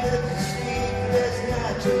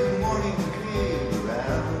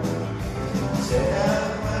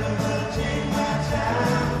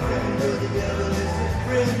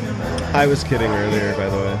 I was kidding earlier, by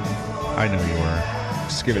the way. I know you were.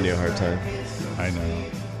 Just giving you a hard time. I know.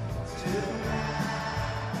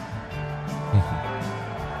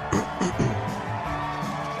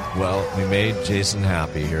 Well, we made Jason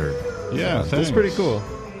happy here. Yeah, that's pretty cool.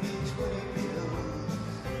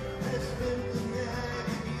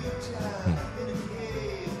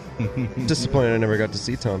 Disappointed I never got to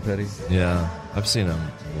see Tom Petty. Yeah, I've seen him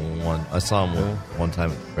I saw him one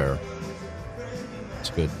time at the fair.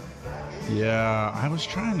 It's good. Yeah, I was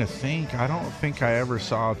trying to think. I don't think I ever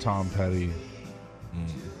saw Tom Petty.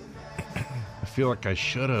 I feel like I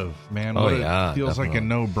should have, man. Oh, it definitely. feels like a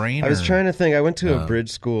no-brainer. I was trying to think. I went to a Bridge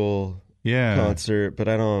School concert, but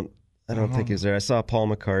I don't think he was there. I saw Paul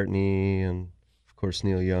McCartney and, of course,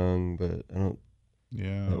 Neil Young, but I don't.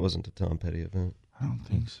 Yeah, that wasn't a Tom Petty event. I don't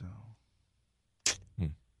think so.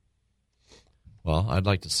 Well, I'd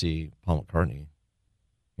like to see Paul McCartney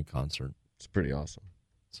in concert. It's pretty awesome.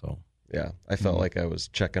 So yeah, I felt like I was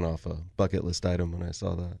checking off a bucket list item when I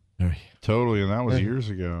saw that. Totally, and that was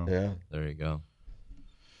years ago. Yeah, there you go.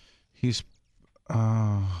 He's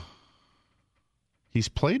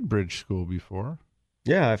played Bridge School before.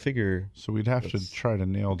 Yeah, I figure. So we'd have to try to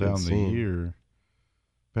nail down the year.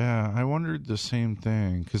 But yeah, I wondered the same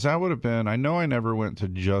thing because that would have been. I know I never went to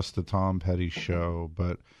just the Tom Petty show,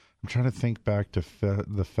 but I'm trying to think back to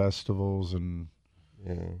the festivals and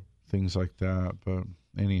things like that. But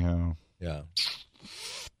anyhow, yeah,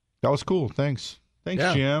 that was cool. Thanks,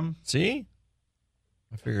 Jim. See,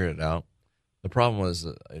 I figured it out. The problem was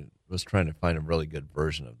that I was trying to find a really good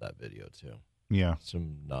version of that video too. Yeah,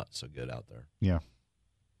 some not so good out there. Yeah.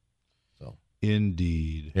 So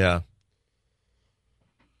Indeed. Yeah.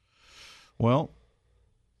 Well,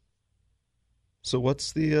 so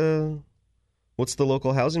what's the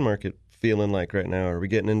local housing market feeling like right now? Are we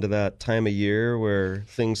getting into that time of year where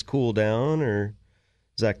things cool down, or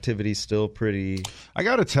is activity still pretty? I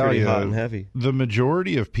got to tell you, hot and heavy. The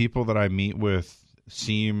majority of people that I meet with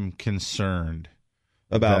seem concerned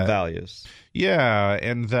about values. Yeah,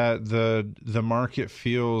 and that the market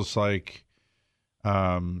feels like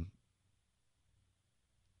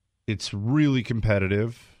it's really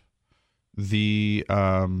competitive.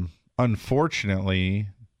 Unfortunately,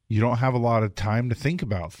 you don't have a lot of time to think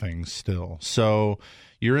about things still. So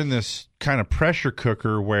you're in this kind of pressure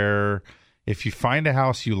cooker where if you find a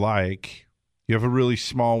house you like, you have a really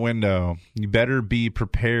small window. You better be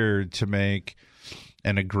prepared to make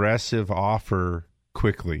an aggressive offer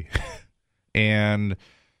quickly. And,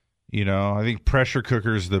 you know, I think pressure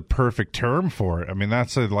cooker is the perfect term for it. I mean,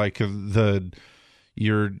 that's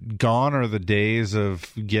you're gone are the days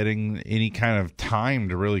of getting any kind of time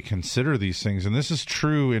to really consider these things. And this is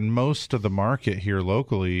true in most of the market here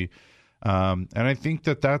locally. And I think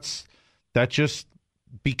that's just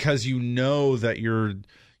because you know that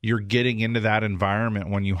you're getting into that environment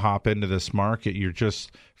when you hop into this market. You're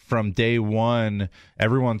just from day one,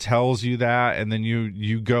 everyone tells you that, and then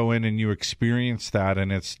you go in and you experience that,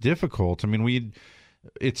 and it's difficult. I mean,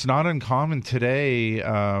 it's not uncommon today.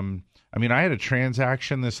 I mean, I had a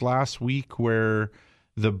transaction this last week where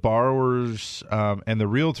the borrowers and the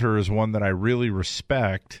realtor is one that I really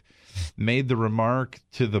respect, made the remark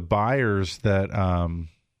to the buyers that,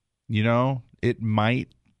 you know,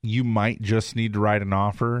 you might just need to write an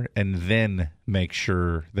offer and then make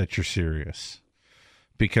sure that you're serious.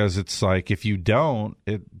 Because it's like, if you don't,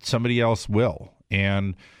 somebody else will.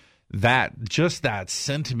 And that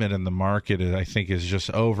sentiment in the market, I think, is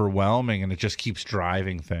just overwhelming, and it just keeps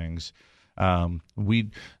driving things.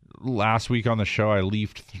 Last week on the show, I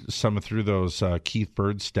leafed some through those Keith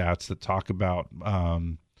Bird stats that talk about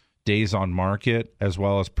days on market as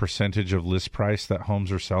well as percentage of list price that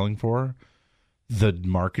homes are selling for. The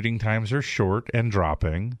marketing times are short and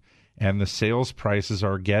dropping, and the sales prices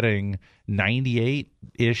are getting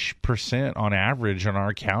 98-ish% on average in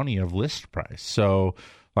our county of list price. So,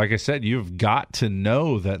 like I said, you've got to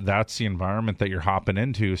know that that's the environment that you're hopping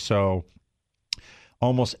into. So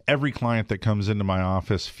almost every client that comes into my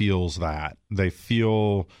office feels that. They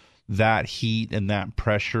feel that heat and that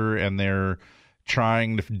pressure, and they're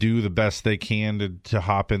trying to do the best they can to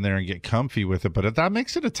hop in there and get comfy with it. But that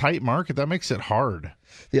makes it a tight market. That makes it hard.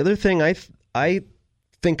 The other thing I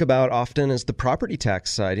think about often is the property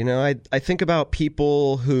tax side. You know, I think about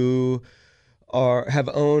people who have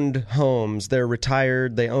owned homes. They're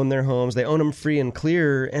retired. They own their homes. They own them free and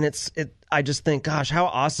clear. And I just think, gosh, how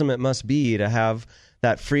awesome it must be to have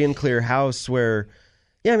that free and clear house where,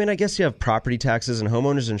 yeah, I mean, I guess you have property taxes and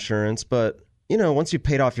homeowners insurance, but, you know, once you've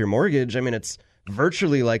paid off your mortgage, I mean, it's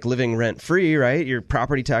virtually like living rent free, right? Your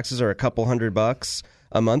property taxes are a couple $100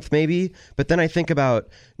 a month maybe. But then I think about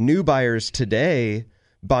new buyers today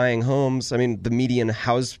buying homes. I mean, the median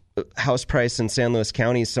house price in San Luis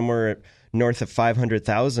County is somewhere north of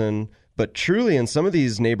 $500,000, but truly in some of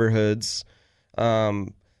these neighborhoods, you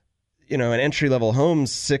know, an entry-level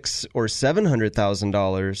home's $600,000 or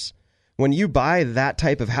 $700,000. When you buy that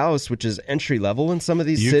type of house, which is entry-level in some of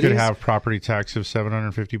these cities, you could have property tax of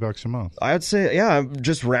 $750 a month. I would say, yeah,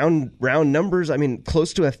 just round numbers. I mean,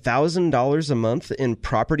 close to $1,000 a month in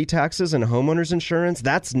property taxes and homeowners insurance.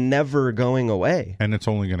 That's never going away, and it's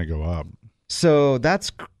only going to go up. So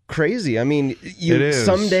that's crazy. I mean,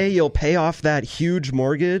 someday you'll pay off that huge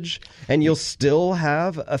mortgage, and you'll still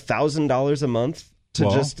have $1,000 a month to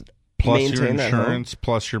just plus maintain your insurance,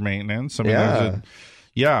 plus your maintenance. I mean,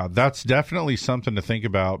 yeah, that's definitely something to think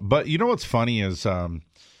about. But you know what's funny is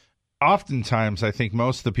oftentimes I think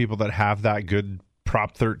most of the people that have that good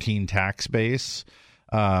Prop 13 tax base,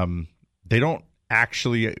 they don't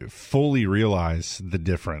actually fully realize the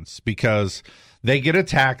difference, because they get a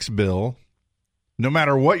tax bill. No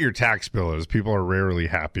matter what your tax bill is, people are rarely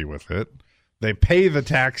happy with it. They pay the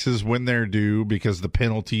taxes when they're due because the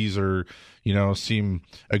penalties are, you know, seem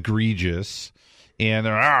egregious, and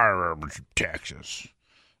they're taxes.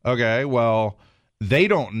 Okay, well, they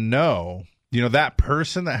don't know. You know, that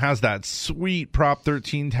person that has that sweet Prop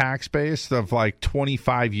 13 tax base of like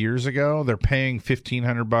 25 years ago, they're paying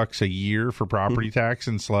 $1,500 a year for property tax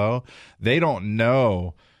in SLO. They don't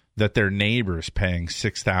know that their neighbor's paying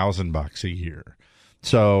 $6,000 a year.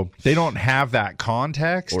 So they don't have that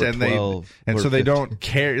context, or and 12, so 50. they don't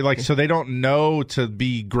care. Like, so they don't know to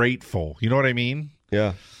be grateful. You know what I mean?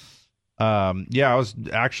 Yeah. I was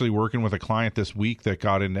actually working with a client this week that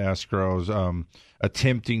got into escrows,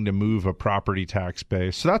 attempting to move a property tax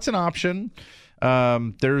base. So that's an option.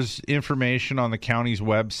 There's information on the county's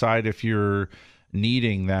website if you're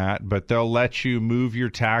needing that, but they'll let you move your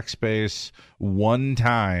tax base one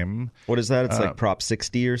time. What is that? It's like Prop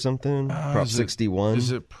 60 or something? Prop 61?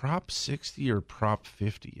 Is it Prop 60 or Prop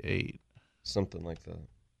 58? Something like that.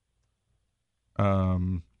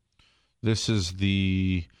 This is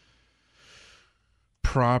the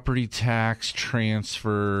property tax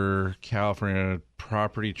transfer California,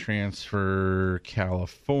 property transfer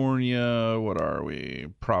California. What are we?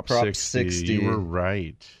 Prop 60. You were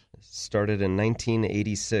right. Started in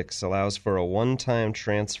 1986, allows for a one-time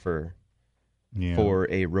transfer for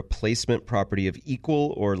a replacement property of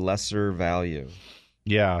equal or lesser value.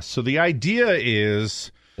 Yeah, so the idea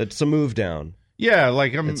is... It's a move down. Yeah,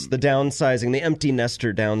 like it's the downsizing, the empty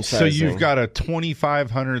nester downsizing. So you've got a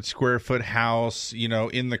 2,500 square foot house,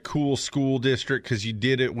 in the cool school district because you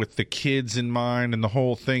did it with the kids in mind and the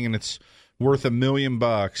whole thing, and it's worth $1 million,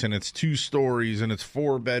 and it's 2 stories, and it's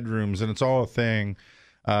 4 bedrooms, and it's all a thing.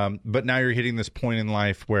 But now you're hitting this point in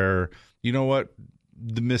life where, you know what,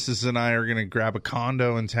 the missus and I are going to grab a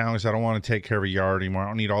condo in town because I don't want to take care of a yard anymore. I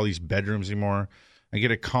don't need all these bedrooms anymore. I get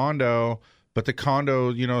a condo, but the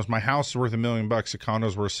condo, if my house is worth $1 million, the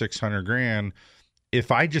condo's worth $600,000.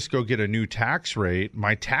 If I just go get a new tax rate,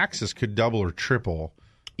 my taxes could double or triple,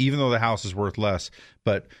 even though the house is worth less.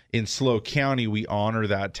 But in SLO County, we honor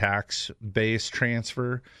that tax base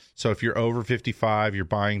transfer. So if you're over 55, you're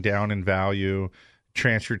buying down in value,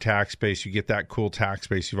 transfer tax base, you get that cool tax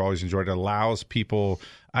base you've always enjoyed. It allows people,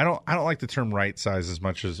 I don't like the term right size as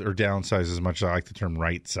much as, or downsize as much as I like the term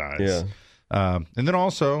right size. Yeah. And then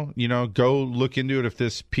also, go look into it if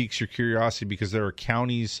this piques your curiosity, because there are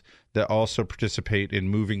counties that also participate in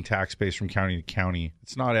moving tax base from county to county.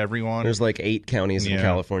 It's not everyone. There's like 8 counties in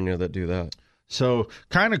California that do that. So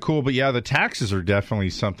kind of cool, but the taxes are definitely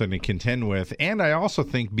something to contend with. And I also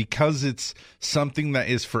think because it's something that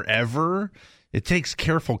is forever, it takes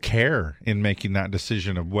careful care in making that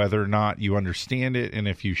decision of whether or not you understand it and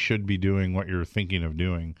if you should be doing what you're thinking of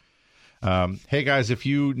doing. Hey, guys, if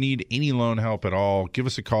you need any loan help at all, give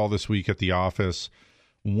us a call this week at the office.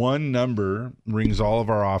 One number rings all of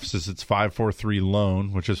our offices. It's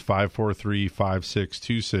 543-LOAN, which is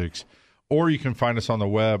 543-5626. Or you can find us on the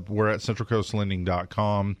web. We're at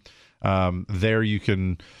centralcoastlending.com. There you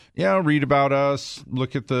can read about us,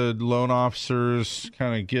 look at the loan officers,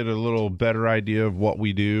 kind of get a little better idea of what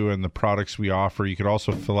we do and the products we offer. You could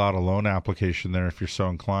also fill out a loan application there if you're so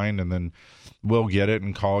inclined, and then we'll get it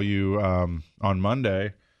and call you on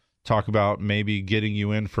Monday, talk about maybe getting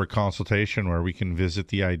you in for a consultation where we can visit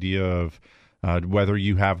the idea of whether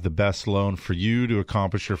you have the best loan for you to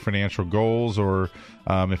accomplish your financial goals, or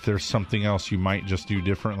if there's something else you might just do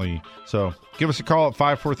differently. So give us a call at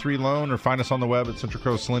 543-LOAN or find us on the web at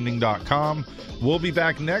centralcoastlending.com. We'll be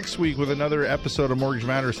back next week with another episode of Mortgage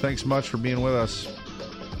Matters. Thanks much for being with us.